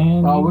Ricans,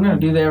 man. Oh, we're gonna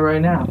do that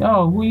right now.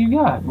 Oh, who you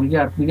got? We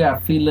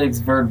got Felix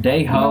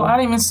Verdejo. No, I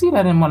didn't even see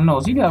that in my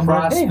notes. You got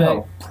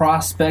Verdejo.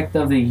 Prospect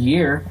of the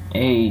year.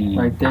 Hey,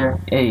 right there.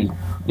 Hey.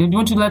 Why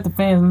don't you let the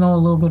fans know a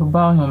little bit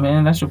about him,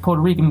 man? That's your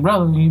Puerto Rican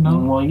brother, you know.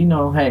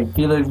 Well, hey,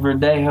 Felix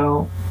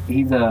Verdejo,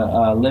 he's a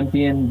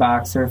Olympian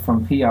boxer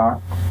from PR.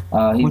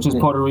 Which is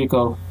Puerto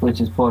Rico.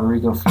 Which is Puerto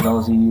Rico for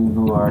those of you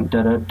who are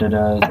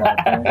da-da-da-das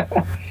out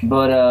there.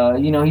 But,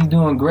 he's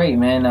doing great,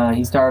 man.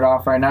 He started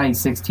off right now, he's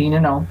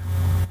 16-0.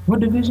 What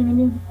division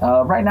again?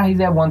 Right now he's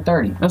at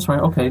 130. That's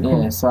right. Okay.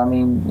 Cool. Yeah. So I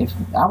mean,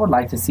 I would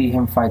like to see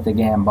him fight the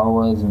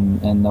Gamboas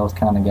and those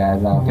kind of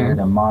guys out there,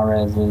 the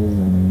Mareses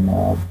and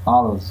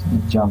all those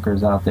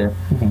junkers out there.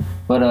 Mm-hmm.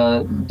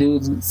 But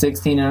dude's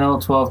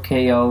 16-0, 12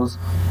 KOs.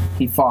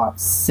 He fought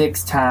 7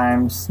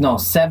 times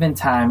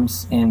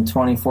in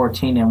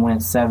 2014 and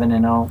went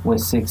 7-0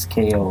 with 6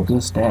 KOs.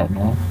 Good stat,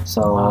 man.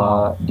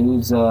 So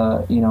dude's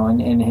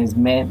and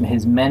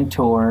his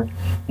mentor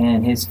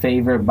and his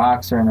favorite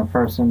boxer and a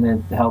person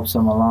that helps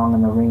him along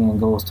in the ring and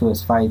goes to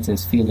his fights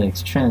is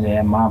Felix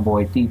Trinidad, my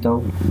boy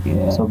Tito.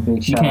 Yeah. So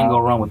big shout out. You can't go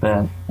wrong with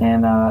that.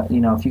 And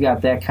if you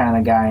got that kind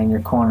of guy in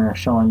your corner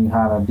showing you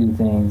how to do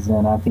things,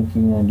 then I think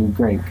you're gonna do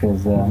great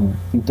because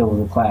Tito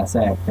was a class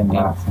act in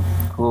boxing.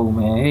 Cool,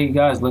 man. Hey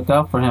guys, look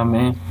out for him,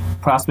 man.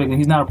 Prospect.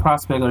 He's not a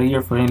prospect of the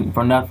year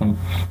for nothing,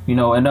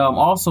 And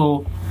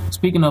also,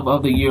 speaking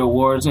of the year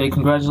awards, hey,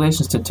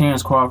 congratulations to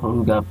Terrence Crawford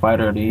who got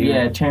Fighter of the Year.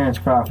 Yeah, Terrence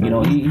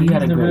Crawford. He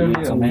had a good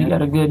year too. Man. He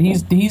got a good.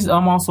 He's.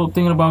 I'm also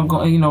thinking about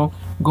going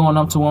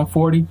up to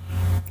 140.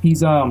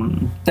 He's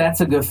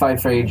That's a good fight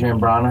for Adrian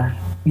Broner.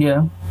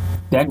 Yeah,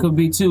 that could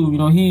be too.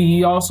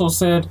 He also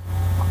said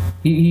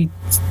he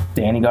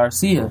Danny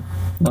Garcia.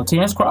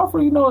 Terrence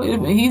Crawford,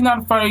 he's not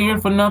a fighter of the year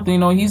for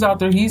nothing. He's out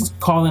there, he's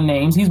calling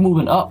names, he's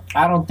moving up.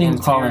 I don't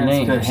think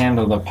Terrence could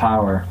handle the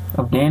power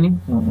of Danny.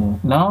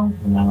 Mm-mm.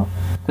 No,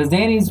 because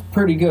Danny's a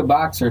pretty good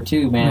boxer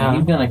too, man. Yeah.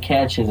 He's gonna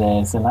catch his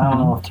ass, and I don't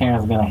know if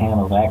Terrence is gonna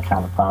handle that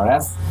kind of power.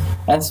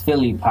 That's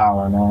Philly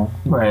power, man.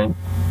 Right.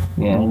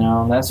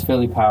 Yeah. That's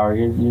Philly power.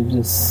 You're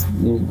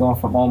going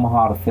from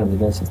Omaha to Philly.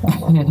 That's just not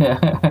working.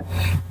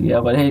 Yeah,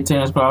 but hey,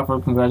 Terrence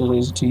Crawford,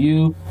 congratulations to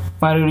you.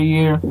 Fighter of the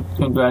Year,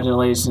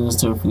 congratulations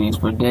to Felix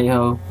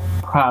Verdejo,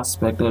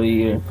 Prospect of the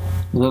Year.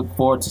 Look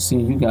forward to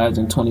seeing you guys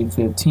in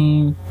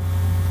 2015.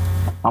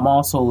 I'm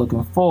also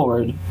looking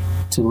forward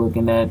to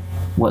looking at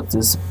what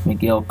this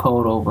Miguel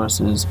Cotto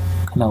versus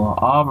Canelo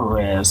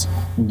Alvarez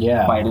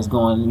fight is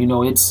going.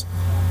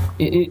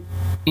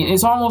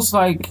 It's almost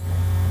like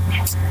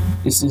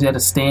it's at a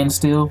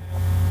standstill,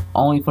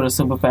 only for the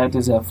simple fact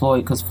is that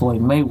Floyd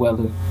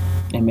Mayweather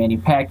and Manny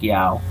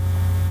Pacquiao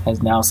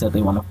has now said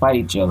they want to fight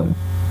each other,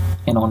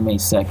 and on May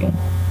 2nd,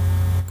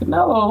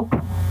 Canelo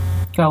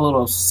got a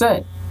little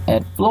upset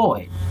at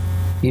Floyd.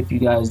 If you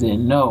guys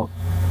didn't know,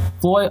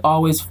 Floyd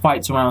always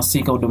fights around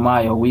Cinco de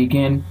Mayo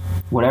weekend,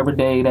 whatever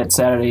day that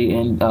Saturday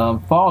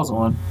falls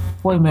on.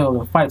 Floyd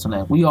Mayweather fights on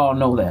that. We all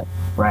know that,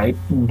 right?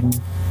 Mm-hmm.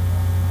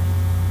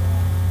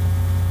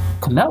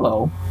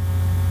 Canelo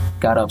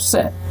got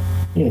upset.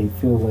 Yeah, he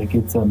feels like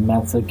it's a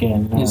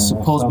Mexican. It's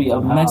supposed to be a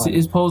Mexican.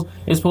 It's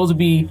supposed to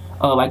be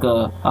like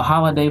a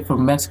holiday for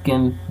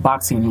Mexican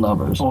boxing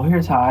lovers. Well,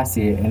 here's how I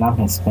see it, and I'm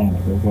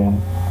Hispanic. Okay.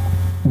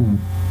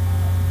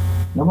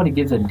 Nobody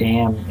gives a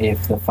damn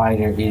if the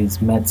fighter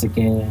is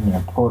Mexican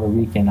or Puerto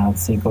Rican on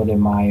Cinco de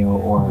Mayo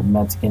or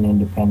Mexican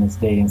Independence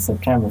Day in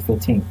September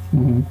 15th.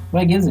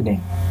 Nobody gives a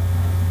damn.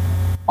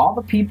 All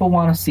the people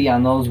want to see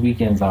on those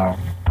weekends are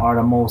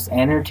the most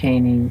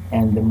entertaining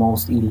and the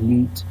most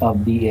elite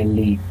of the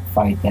elite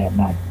fight that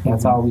night.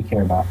 That's all we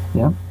care about.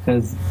 Yeah.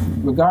 Because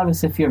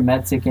regardless if you're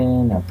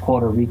Mexican or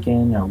Puerto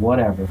Rican or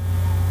whatever,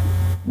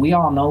 we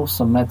all know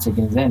some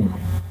Mexicans anyway.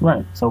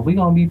 Right. So we're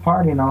going to be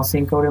partying on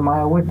Cinco de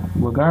Mayo with them.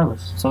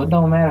 Regardless. So it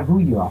don't matter who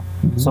you are.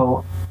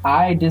 So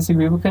I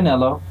disagree with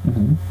Canelo.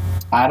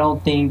 I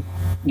don't think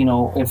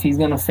if he's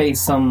gonna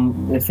face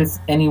if it's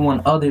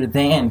anyone other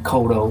than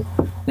Cotto,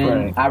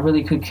 then I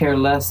really could care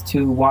less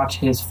to watch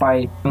his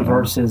fight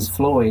versus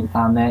Floyd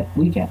on that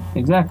weekend.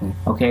 Exactly.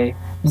 Okay.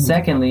 Mm-hmm.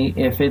 Secondly,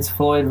 if it's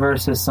Floyd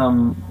versus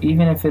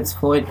even if it's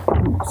Floyd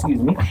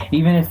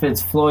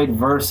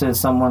versus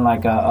someone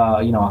like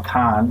a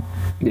Khan,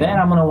 then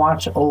I'm gonna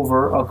watch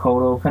over a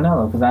Cotto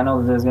Canelo, because I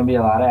know that there's gonna be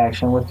a lot of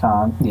action with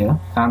Khan. Yeah.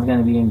 Khan's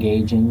gonna be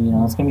engaging.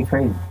 It's gonna be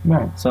crazy.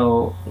 Right.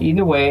 So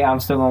either way, I'm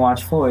still gonna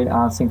watch Floyd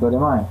on Cinco de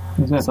Mayo.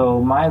 Exactly.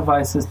 So my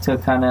advice is to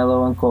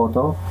Canelo and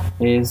Cotto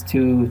is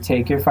to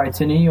take your fight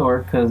to New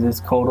York,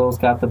 because Cotto's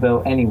got the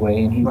belt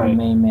anyway, and he's the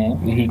main man.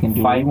 He can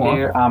do fight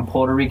there on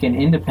Puerto Rican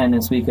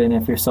Independence Weekend.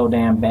 If you're so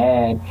damn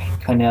bad,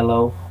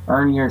 Canelo,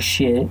 earn your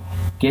shit,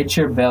 get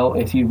your belt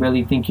if you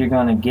really think you're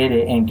gonna get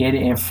it, and get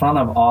it in front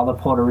of all the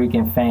Puerto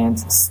Rican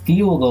fans.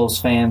 Steal those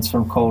fans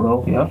from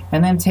Cotto,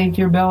 and then take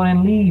your belt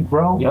and leave,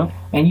 bro. Yep.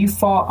 And you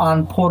fought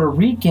on Puerto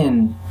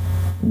Rican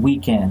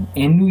weekend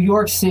in New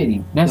York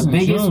City. That's the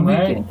biggest June,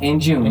 weekend in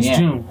June. It's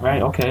June,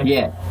 right? Okay.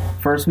 Yeah,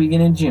 first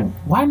weekend in June.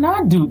 Why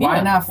not do that?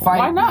 Why not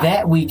fight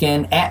that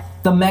weekend at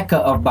the Mecca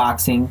of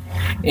boxing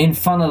in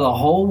front of the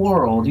whole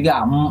world? You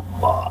got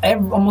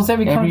almost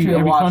every country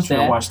will watch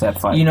that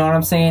fight. You know what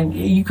I'm saying?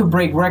 You could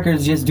break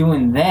records just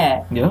doing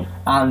that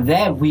on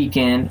that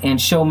weekend,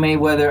 and show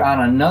Mayweather on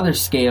another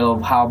scale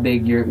of how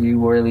big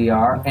you really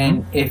are. Mm-hmm.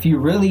 And if you're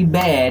really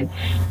bad,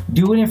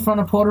 do it in front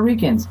of Puerto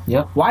Ricans.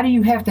 Why do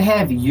you have to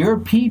have your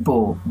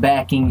people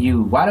backing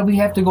you? Why do we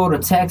have to go to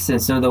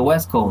Texas or the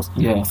West Coast?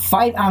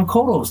 Fight on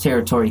Cotto's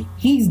territory.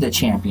 He's the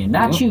champion,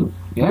 not you.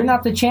 You're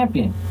not the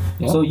champion.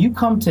 So you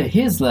come to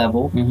his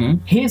level,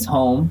 his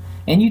home,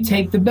 and you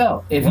take the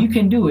belt. If you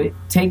can do it,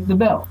 take the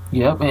belt.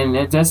 And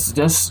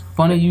that's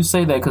funny you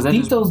say that, because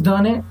Tito's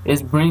done it.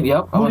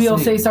 Julio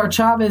Cesar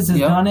Chavez has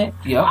done it.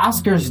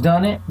 Oscar's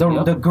done it.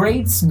 The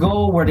greats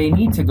go where they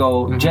need to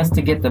go just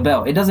to get the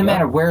belt. It doesn't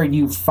matter where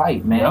you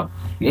fight, man.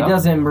 It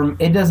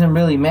doesn't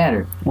really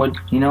matter. What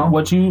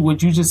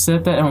you just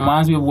said, that it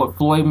reminds me of what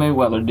Floyd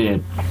Mayweather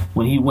did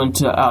when he went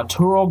to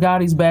Arturo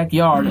Gotti's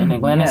backyard in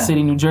Atlantic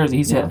City, New Jersey.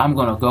 He said, I'm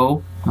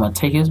gonna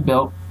take his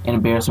belt and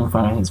embarrass him in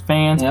front of his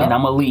fans, and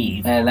I'm gonna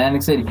leave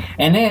Atlantic City.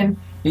 And then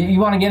you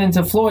want to get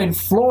into Floyd.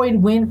 Floyd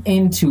went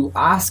into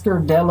Oscar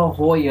De La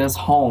Hoya's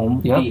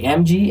home, the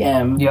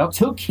MGM,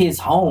 took his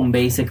home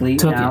basically.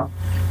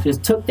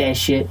 Just took that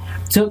shit,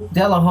 took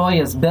De La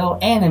Hoya's belt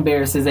and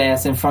embarrassed his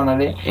ass in front of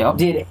it.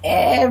 Did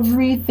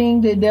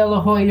everything that De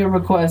La Hoya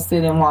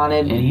requested and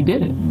wanted, and he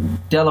did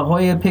it. De La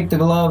Hoya picked the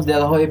gloves, De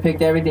La Hoya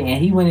picked everything,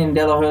 and he went in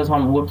De La Hoya's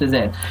home and whooped his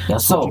ass.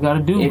 That's what you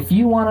gotta do. If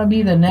you want to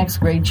be the next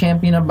great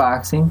champion of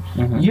boxing,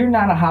 you're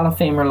not a Hall of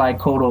Famer like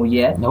Cotto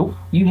yet. Nope.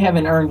 You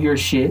haven't earned your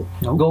shit.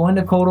 Nope. Go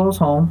into Cotto's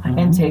home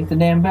and take the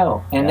damn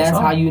belt. And that's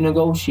how you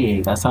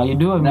negotiate. That's how you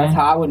do it, man. That's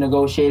how I would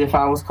negotiate if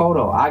I was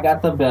Cotto. I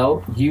got the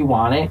belt. You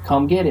want it.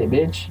 Come get it,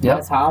 bitch.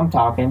 That's how I'm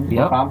talking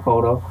if I'm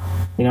Cotto.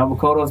 But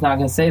Cotto's not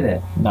going to say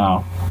that.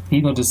 No.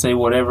 He's going to just say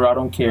whatever, I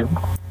don't care.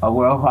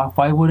 I'll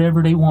fight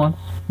whatever they want.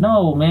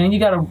 No, man, you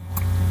got to...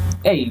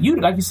 Hey,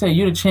 like you said,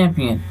 you're the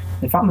champion.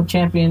 If I'm the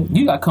champion...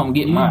 You got to come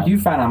get mine. You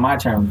fight on my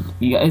terms.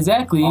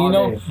 Exactly,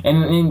 day.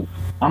 And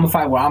I'm going to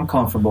fight where I'm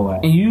comfortable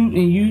at. And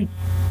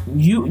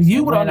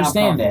you would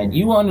understand that.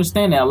 You will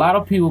understand that. A lot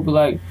of people be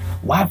like,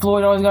 why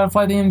Floyd always got to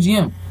fight the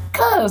MGM?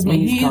 Because, man,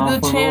 he's the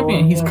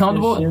champion. He's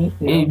comfortable.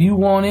 If you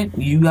want it,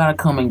 you got to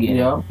come and get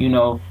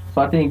it.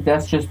 So I think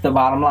that's just the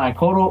bottom line.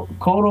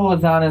 Cotto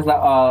is on his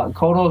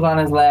Cotto's on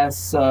his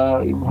last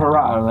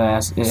hurrah.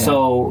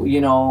 So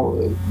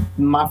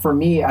for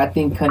me, I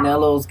think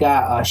Canelo's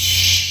got a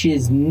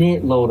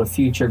shiznit load of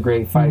future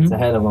great fights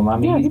ahead of him. I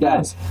mean, he's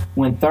got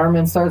when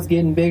Thurman starts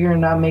getting bigger and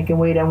not making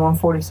weight at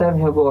 147,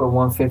 he'll go to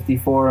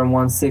 154 and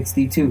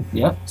 162.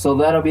 So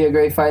that'll be a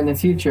great fight in the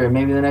future,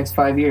 maybe the next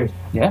 5 years.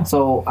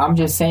 So I'm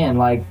just saying,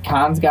 like,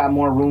 Khan's got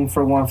more room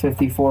for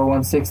 154,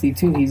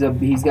 162.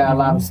 He's got a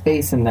lot of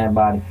space in that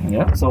body.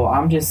 So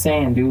I'm just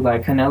saying, dude,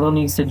 like, Canelo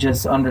needs to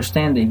just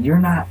understand that you're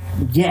not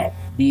yet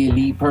the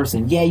elite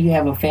person. Yeah, you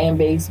have a fan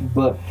base,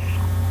 but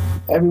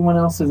everyone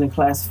else isn't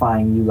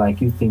classifying you like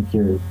you think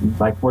you're,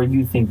 like where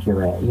you think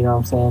you're at. You know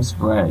what I'm saying?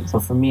 Right. So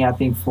for me, I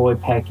think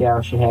Floyd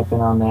Pacquiao should happen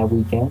on that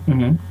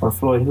weekend, or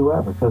Floyd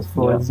whoever, because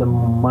Floyd's a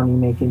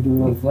money-making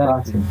dude of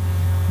boxing.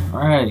 All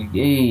right,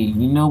 hey,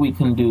 we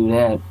can do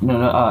that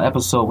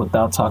episode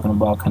without talking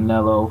about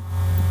Canelo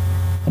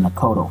and a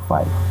Cotto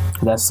fight.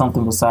 That's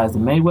something besides the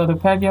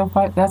Mayweather-Pacquiao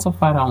fight. That's a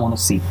fight I want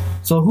to see.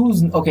 So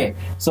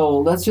so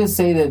let's just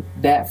say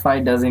that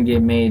fight doesn't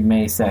get made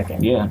May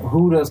 2nd. Yeah.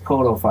 Who does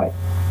Cotto fight?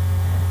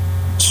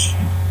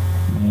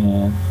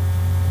 Man,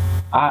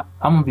 I'm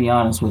going to be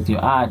honest with you.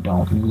 I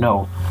don't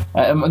know.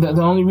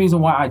 The only reason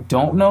why I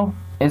don't know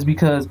is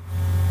because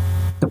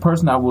the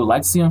person I would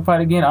like to see him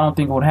fight again, I don't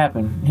think it would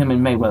happen, him and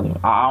Mayweather.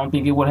 I don't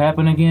think it would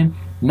happen again.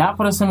 Not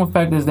for the simple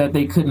fact is that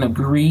they couldn't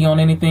agree on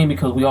anything,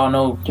 because we all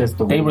know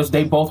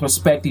they both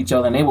respect each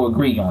other and they will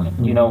agree on it,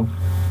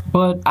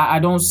 But I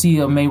don't see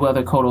a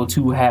Mayweather Cotto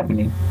 2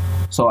 happening.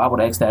 So I would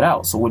X that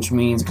out. So which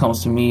means it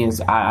comes to me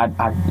is I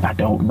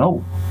don't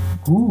know.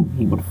 who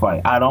he would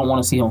fight. I don't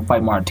want to see him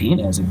fight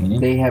Martinez again.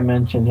 They had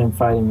mentioned him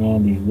fighting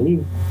Andy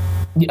Lee.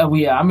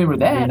 Yeah, I remember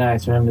that. It'd be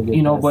nice for him to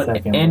get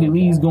but Andy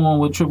Lee's going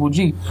with Triple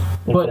G.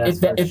 But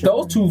if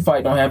those two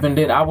fight don't happen,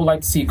 then I would like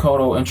to see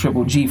Cotto and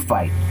Triple G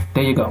fight.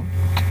 There you go.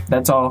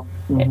 That's all.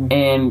 Mm-hmm.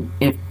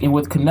 And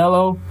with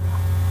Canelo,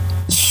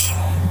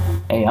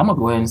 hey, I'm gonna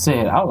go ahead and say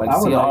it. I would like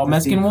to see an all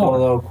Mexican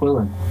war.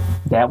 Quillin.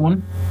 That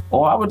one.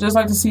 Or I would just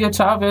like to see a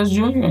Chavez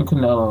Jr. and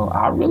Canelo.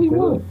 I really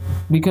would.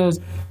 Because,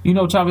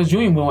 Chavez Jr.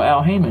 went with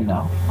Al Heyman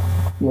now.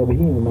 Yeah, but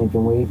he ain't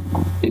making weight.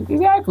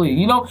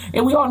 Exactly.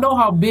 And we all know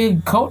how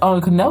big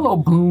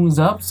Canelo balloons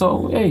up.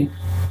 So, hey,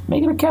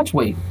 make it a catch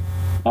weight.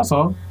 That's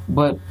all.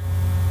 But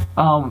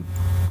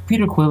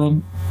Peter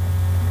Quillin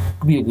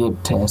could be a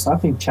good test. I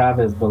think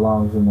Chavez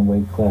belongs in the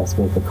weight class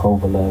with the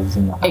Kovalevs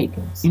and the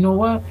Hopkins. Hey, you know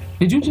what?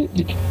 Did you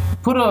just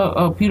put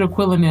a Peter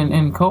Quillin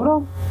in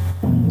Cotto?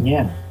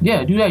 Yeah.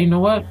 Yeah, do that. You know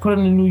what? Put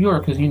it in New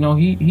York because,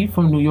 he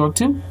from New York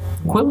too.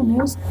 Yeah.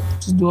 Quillin is.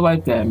 Just do it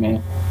like that,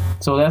 man.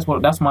 So that's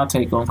my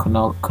take on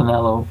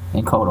Canelo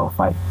and Cotto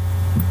fight.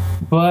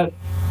 But,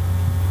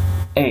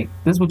 hey,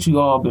 this is what you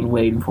all been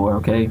waiting for,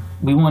 okay?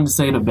 We wanted to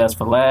say the best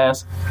for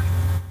last.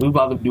 We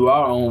about to do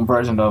our own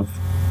version of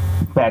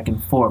back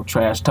and forth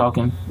trash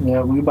talking.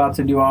 Yeah, we about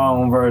to do our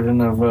own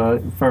version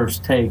of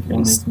First Take.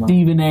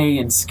 Stephen A.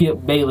 and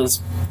Skip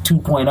Bayless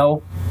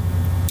 2.0.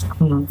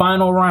 Mm-hmm.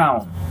 Final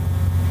round.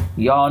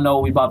 Y'all know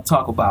what we about to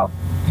talk about.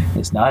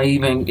 It's not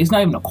even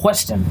a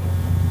question.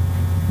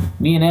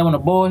 Me and them and the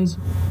boys,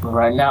 but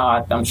right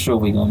now I'm sure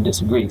we're gonna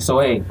disagree. So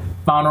hey,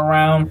 final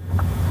round,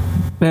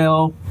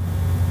 Bell,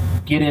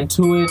 get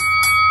into it,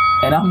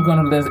 and I'm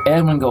gonna let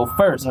Edwin go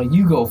first. No,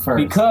 you go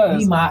first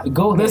because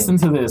go ahead. Listen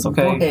to this,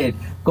 okay?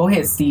 Go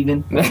ahead,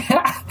 Steven.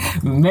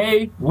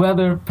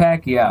 Mayweather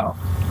Pacquiao.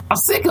 I'm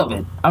sick of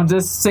it. I'm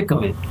just sick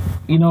of it.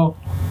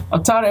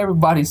 I'm tired of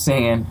everybody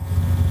saying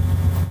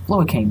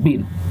Floyd can't beat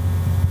him.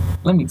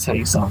 Let me tell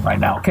you something right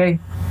now, okay?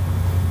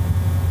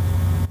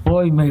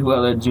 Floyd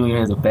Mayweather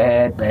Jr. is a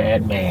bad,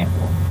 bad man.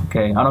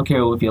 Okay? I don't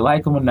care if you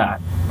like him or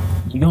not.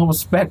 You don't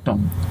respect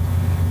him.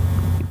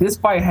 If this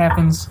fight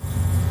happens,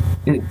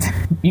 you're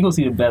going to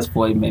see the best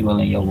Floyd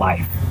Mayweather in your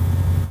life.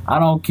 I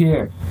don't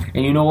care.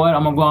 And you know what?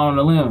 I'm going to go out on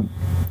a limb.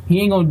 He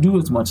ain't going to do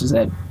as much as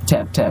that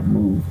tap-tap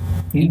move.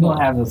 He's going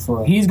to have the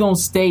slow. He's going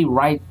to stay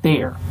right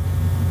there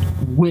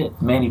with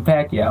Manny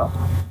Pacquiao.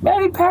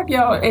 Manny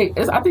Pacquiao, hey,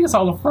 I think it's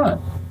all a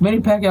front. Manny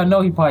Pacquiao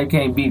know he probably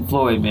can't beat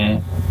Floyd,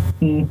 man.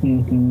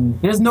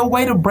 There's no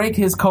way to break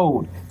his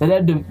code.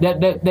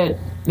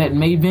 That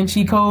May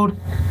Vinci code,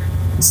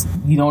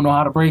 you don't know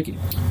how to break it.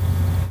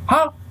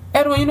 How,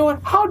 Edwin? You know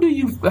what? How do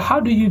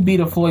you beat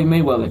a Floyd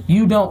Mayweather?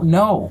 You don't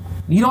know.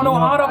 You don't know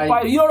how to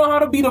fight. You don't know how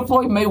to beat a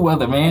Floyd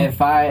Mayweather, man.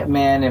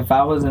 If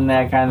I was in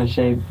that kind of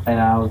shape and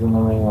I was in the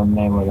ring with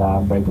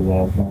Mayweather, I'd break his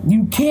ass, man.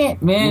 You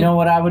can't, man. You know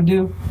what I would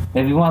do?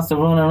 If he wants to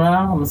run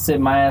around, I'm gonna sit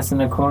my ass in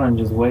the corner and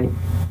just wait.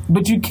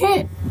 But you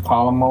can't.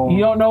 Call him over. You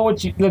don't know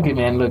what you... Look at,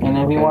 man. And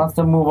if he wants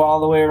to move all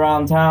the way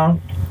around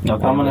town, I'm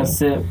going to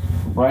sit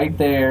right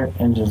there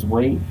and just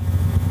wait.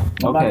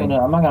 I'm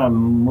not going to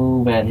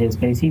move at his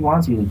pace. He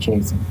wants you to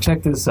chase him.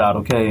 Check this out,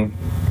 okay?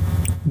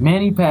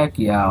 Manny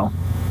Pacquiao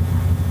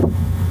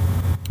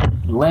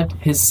left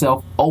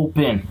himself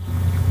open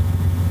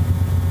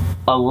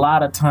a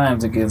lot of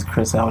times against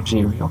Chris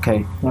Algieri,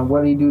 okay? And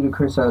what did he do to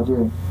Chris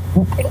Algieri?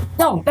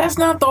 No, that's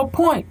not the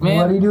point, man.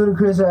 What did he do to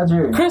Chris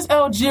Algieri? Chris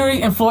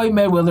Algieri and Floyd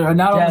Mayweather are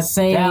not on the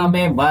same... Tell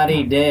me what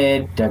he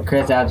did to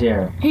Chris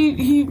Algieri.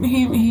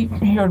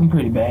 He hurt him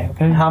pretty bad,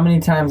 okay? How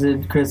many times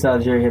did Chris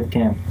Algieri hit the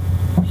camp?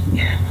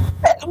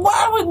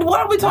 Why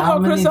are we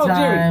talking about Chris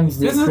Algieri?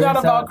 This is not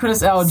about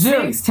Chris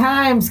Algieri. 6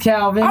 times,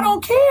 Calvin. I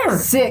don't care.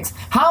 6.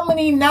 How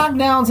many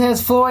knockdowns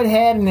has Floyd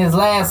had in his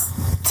last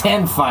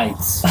 10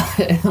 fights?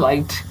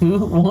 Like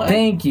 2, 1.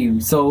 Thank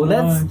you. So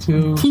let's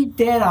keep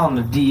that on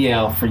the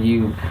DL for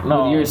you.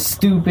 No. With your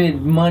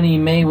stupid money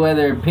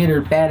Mayweather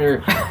pitter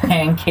patter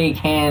pancake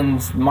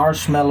hands,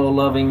 marshmallow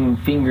loving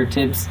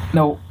fingertips.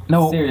 No.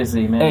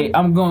 Seriously, man. Hey,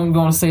 I'm going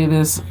to say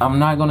this. I'm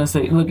not going to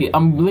say... Look,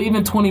 I'm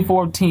leaving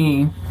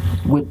 2014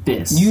 with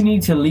this. You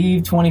need to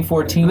leave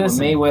 2014 with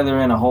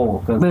Mayweather in a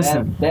hole.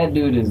 Listen, that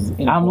dude is...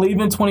 I'm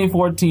leaving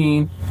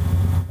 2014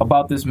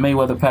 about this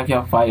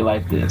Mayweather-Pacquiao fight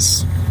like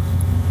this.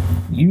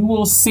 You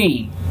will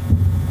see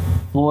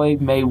Floyd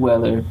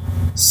Mayweather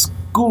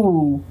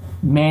school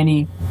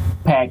Manny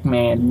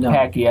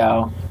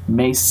Pacquiao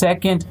May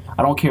 2nd.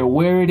 I don't care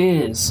where it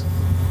is.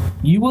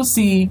 You will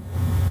see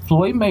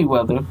Floyd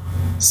Mayweather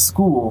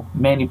school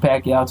Manny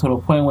Pacquiao to the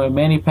point where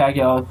Manny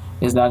Pacquiao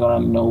is not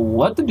going to know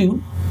what to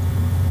do.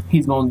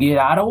 He's going to get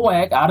out of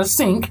whack, out of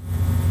sync,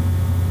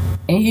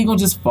 and he's going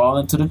to just fall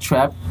into the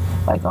trap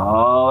like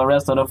all the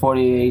rest of the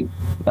 48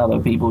 other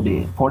people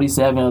did.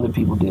 47 other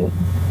people did.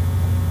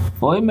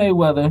 Floyd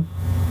Mayweather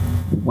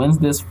wins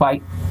this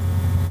fight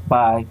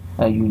by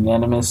a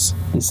unanimous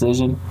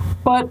decision,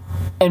 but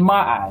in my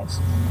eyes,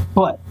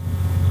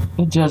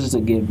 the judges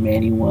will give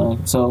Manny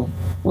one, so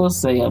we'll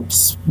say a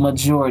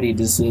majority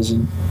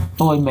decision.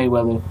 Floyd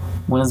Mayweather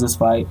wins this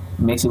fight,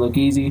 makes it look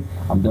easy.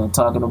 I'm done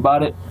talking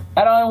about it.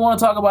 I don't want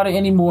to talk about it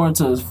anymore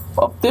until it's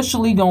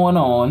officially going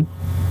on.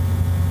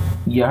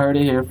 You heard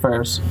it here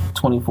first.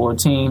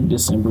 2014,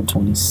 December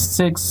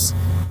 26th,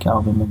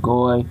 Calvin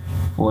McGoy,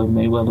 Floyd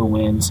Mayweather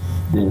wins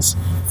this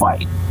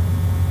fight.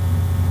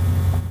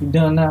 You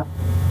done now?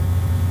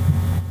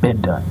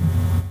 Been done.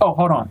 Oh,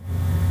 hold on.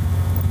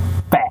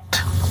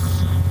 Fact.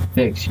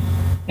 Fiction.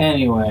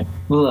 Anyway,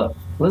 look,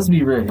 let's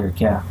be real here,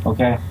 Cal,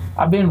 okay?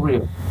 I've been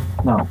real.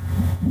 No,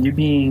 you're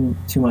being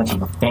too much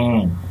of a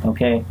fan,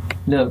 okay?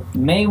 Look,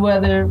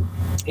 Mayweather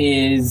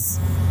is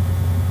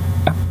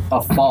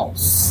a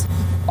false,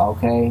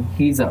 okay?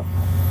 He's a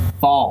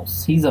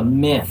false. He's a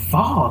myth.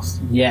 False?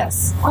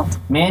 Yes. What?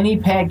 Manny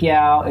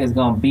Pacquiao is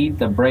going to beat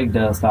the break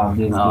dust off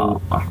this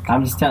dude.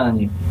 I'm just telling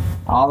you.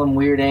 All them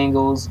weird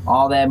angles,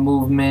 all that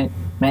movement.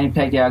 Manny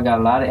Pacquiao got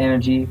a lot of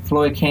energy.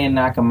 Floyd can't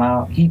knock him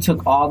out. He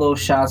took all those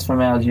shots from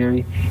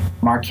Algieri.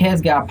 Marquez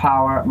got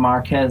power.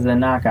 Marquez is a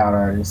knockout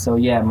artist. So,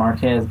 yeah,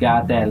 Marquez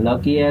got that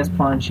lucky-ass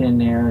punch in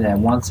there, that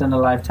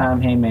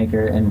once-in-a-lifetime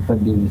haymaker, and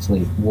put dude to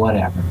sleep.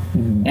 Whatever.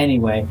 Mm-hmm.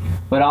 Anyway,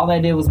 but all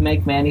that did was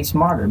make Manny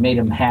smarter. Made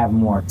him have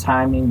more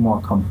timing,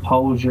 more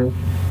composure.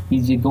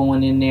 He's just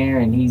going in there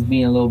and he's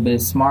being a little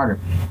bit smarter.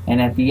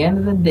 And at the end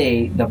of the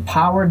day, the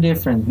power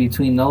difference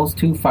between those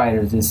two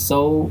fighters is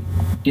so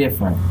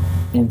different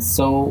and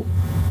so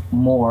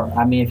more.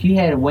 I mean, if you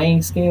had a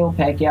weighing scale,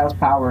 Pacquiao's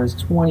power is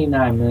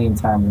 29 million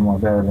times more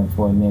better than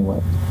Floyd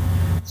Mayweather.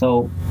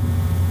 So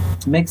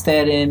mix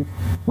that in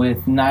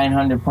with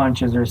 900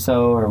 punches or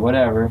so or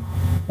whatever,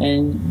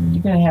 and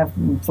you're going to have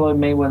Floyd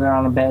Mayweather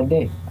on a bad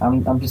day.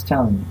 I'm just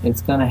telling you.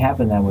 It's going to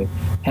happen that way.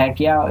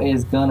 Pacquiao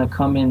is going to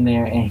come in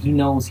there, and he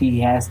knows he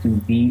has to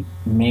beat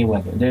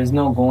Mayweather. There's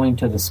no going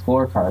to the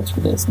scorecards for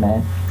this,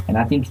 man. And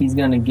I think he's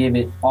going to give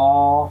it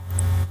all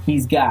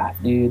he's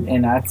got, dude.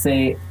 And I'd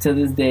say to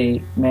this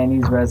day,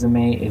 Manny's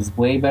resume is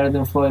way better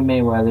than Floyd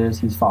Mayweather's.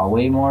 He's fought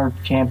way more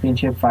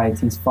championship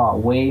fights. He's fought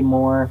way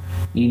more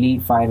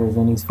elite fighters,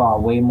 and he's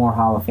fought way more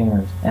Hall of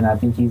Famers. And I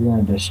think he's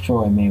going to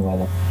destroy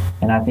Mayweather.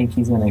 And I think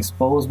he's going to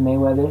expose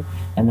Mayweather,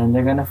 and then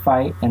they're going to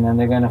fight, and then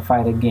they're going to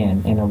fight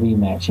again in a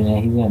rematch. And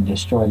then he's going to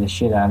destroy the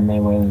shit out of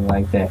Mayweather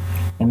like that.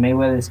 And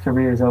Mayweather's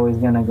career is always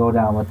going to go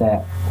down with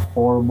that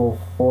horrible,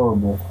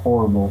 horrible,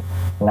 horrible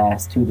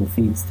last two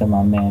defeats to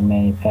my man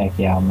Manny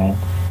Pacquiao, man.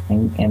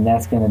 And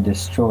that's going to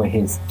destroy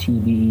his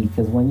TBE.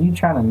 Because when you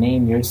try to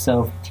name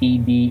yourself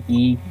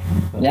TBE,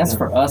 that's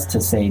for us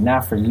to say,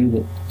 not for you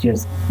to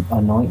just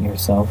anoint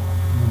yourself.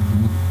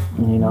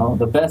 Mm-hmm. You know,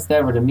 the best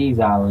ever to me is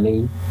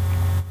Ali.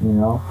 You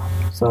know,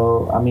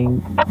 so I mean,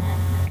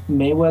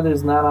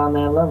 Mayweather's not on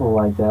that level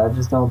like that. I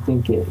just don't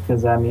think it,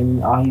 because I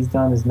mean, all he's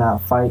done is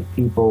not fight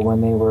people when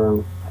they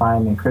were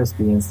prime and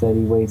crispy. Instead,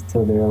 he waits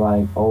till they're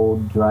like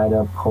old, dried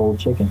up, cold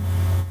chicken,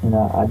 and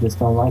I just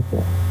don't like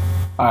that.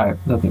 All right,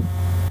 look,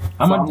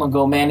 I'm gonna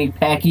go Manny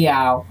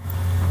Pacquiao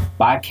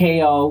by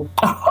KO,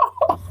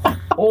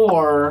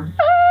 or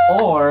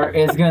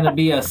it's gonna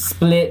be a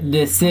split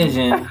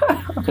decision.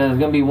 Because it's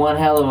going to be one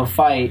hell of a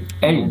fight,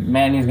 hey, and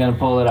Manny's going to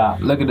pull it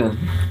out. Look at this.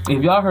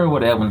 If y'all heard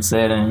what Evan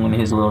said in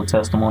his little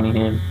testimony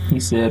here, he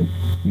said,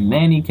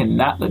 Manny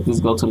cannot let this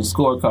go to the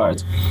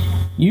scorecards.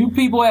 You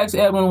people ask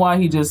Edwin why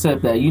he just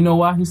said that. You know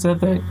why he said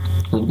that?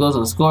 Because if it goes to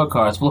the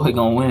scorecards, Floyd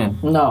going to win.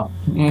 No.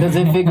 Because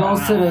if it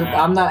goes to the...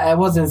 I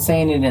wasn't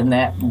saying it in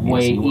that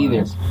way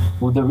either.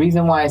 Well, the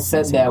reason why I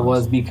said that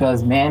was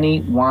because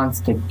Manny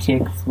wants to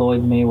kick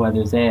Floyd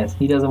Mayweather's ass.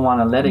 He doesn't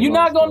want to let it go. You're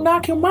not going to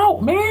knock him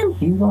out, man.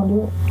 He's going to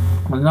do it.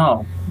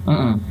 No.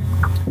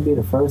 He'll be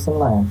the first and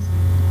last.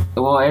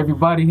 Well,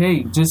 everybody,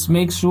 hey, just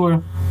make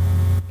sure,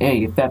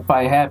 hey, if that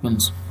fight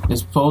happens,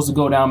 it's supposed to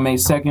go down May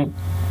 2nd.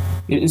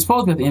 It's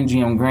supposed to be at the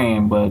MGM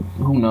Grand, but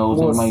who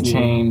knows? It might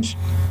change.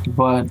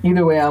 But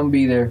either way, I'm going to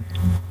be there.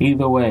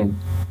 Either way.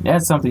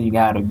 That's something you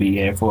got to be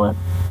there for.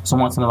 It's a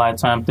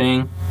once-in-a-lifetime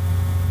thing.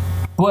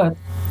 But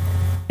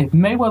if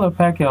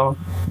Mayweather-Pacquiao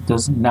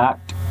does not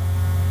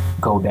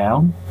go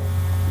down,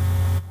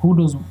 who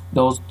does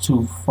those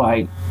two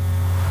fight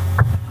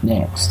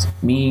next?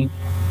 Me,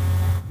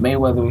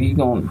 Mayweather, he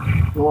going...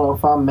 Well,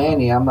 if I'm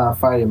Manny, I'm not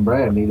fighting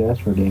Bradley. That's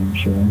for damn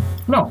sure.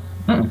 No.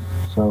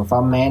 So if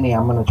I'm Manny,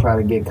 I'm going to try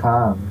to get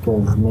Khan,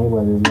 because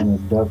Mayweather's going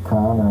to duck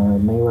Khan, or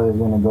Mayweather's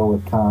going to go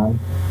with Khan.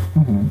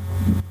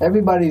 Mm-hmm.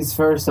 Everybody's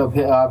first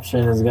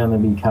option is going to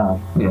be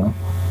Khan. Yeah.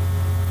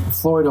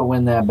 Floyd will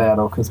win that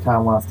battle because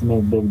Khan wants to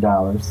make big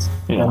dollars.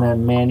 Yeah. And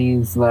then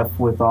Manny's left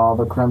with all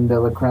the creme de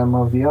la creme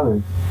of the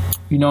others.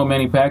 You know,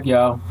 Manny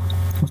Pacquiao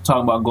was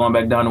talking about going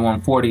back down to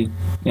 140,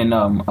 and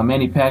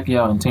Manny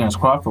Pacquiao and Terrence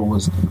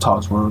Crawford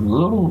talks were a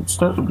little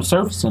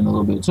surfacing a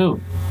little bit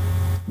too.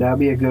 That'd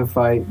be a good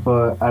fight,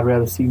 but I'd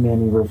rather see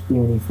Manny versus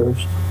Danny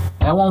first.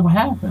 That won't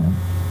happen.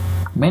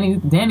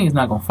 Danny's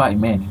not gonna fight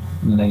Manny.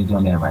 They're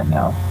doing that right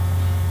now.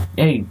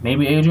 Hey,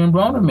 maybe Adrian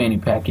Broner, Manny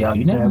Pacquiao.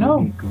 You never know.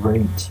 That'd be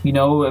great. You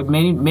know,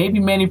 maybe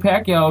Manny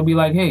Pacquiao would be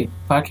like, hey,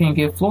 if I can't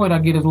get Floyd, I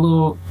get his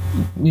little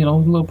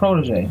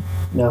protege.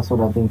 That's what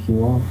I think he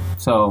wants.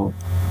 So,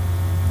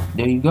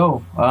 there you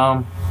go.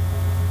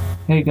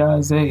 Hey,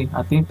 guys,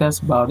 I think that's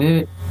about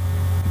it.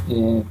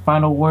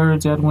 Final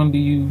words, Edwin, do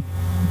you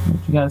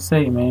What you gotta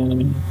say, man? I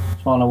mean,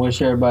 just want to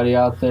wish everybody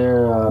out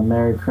there a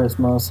Merry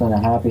Christmas and a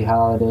Happy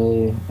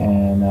Holiday,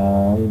 and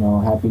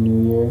Happy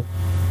New Year,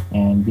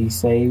 and be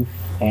safe,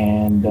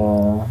 and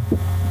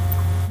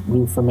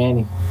root for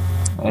Manny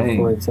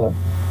before it's up.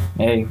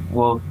 Hey,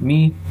 well,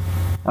 I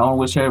want to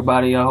wish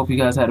everybody, I hope you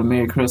guys had a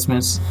Merry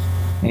Christmas,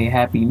 a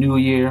Happy New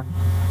Year.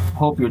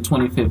 Hope your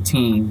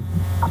 2015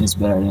 is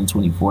better than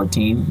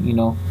 2014, you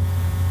know.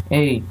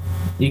 Hey,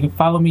 you can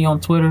follow me on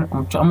Twitter.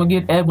 I'm going to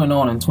get Edwin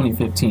on in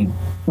 2015,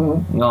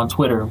 on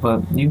Twitter.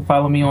 But you can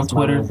follow me on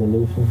Twitter.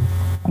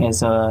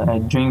 It's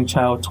at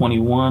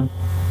DreamChild21.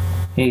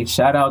 Hey,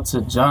 shout out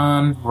to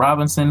John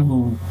Robinson,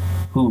 who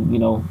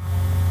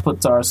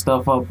puts our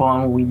stuff up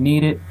on when we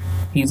need it.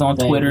 He's on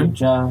Twitter. You,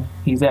 John.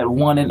 He's at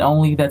One and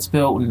Only. That's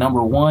spelled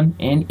number 1,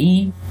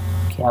 N-E,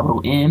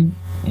 capital N,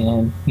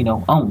 and,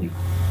 only.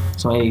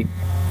 So, hey,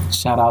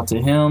 shout out to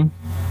him.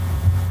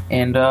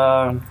 And,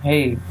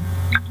 hey,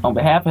 on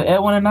behalf of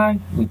Edwin and I,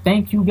 we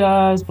thank you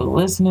guys for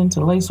listening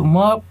to Lace 'Em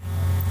Up.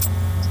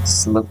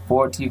 Just look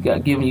forward to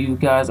giving you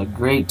guys a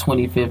great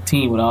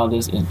 2015 with all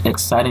this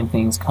exciting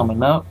things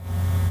coming up.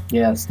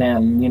 Yeah,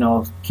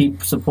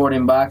 keep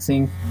supporting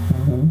boxing,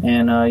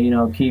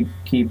 and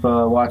keep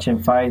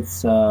watching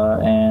fights,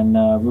 and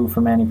root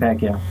for Manny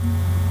Pacquiao.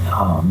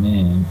 Oh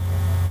man,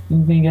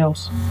 anything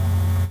else?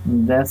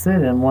 That's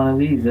it. And one of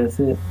these. That's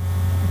it.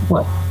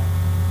 What?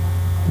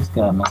 This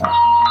guy, man.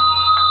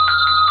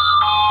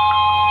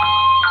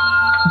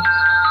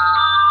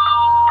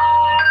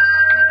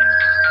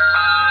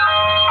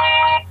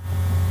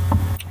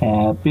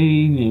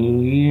 Happy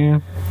New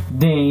Year.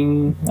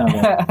 Ding.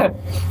 Okay.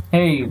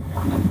 Hey,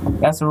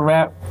 that's a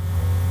wrap.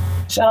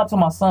 Shout out to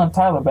my son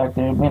Tyler back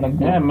there, man. He was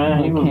good,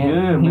 man.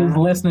 He was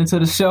listening to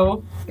the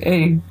show.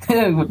 Hey,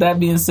 with that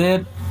being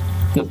said,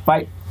 good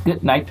fight,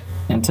 good night.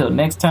 Until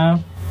next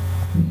time,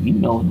 you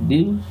know what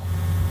to do.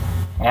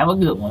 Have a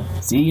good one.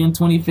 See you in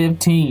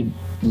 2015.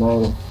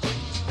 Later.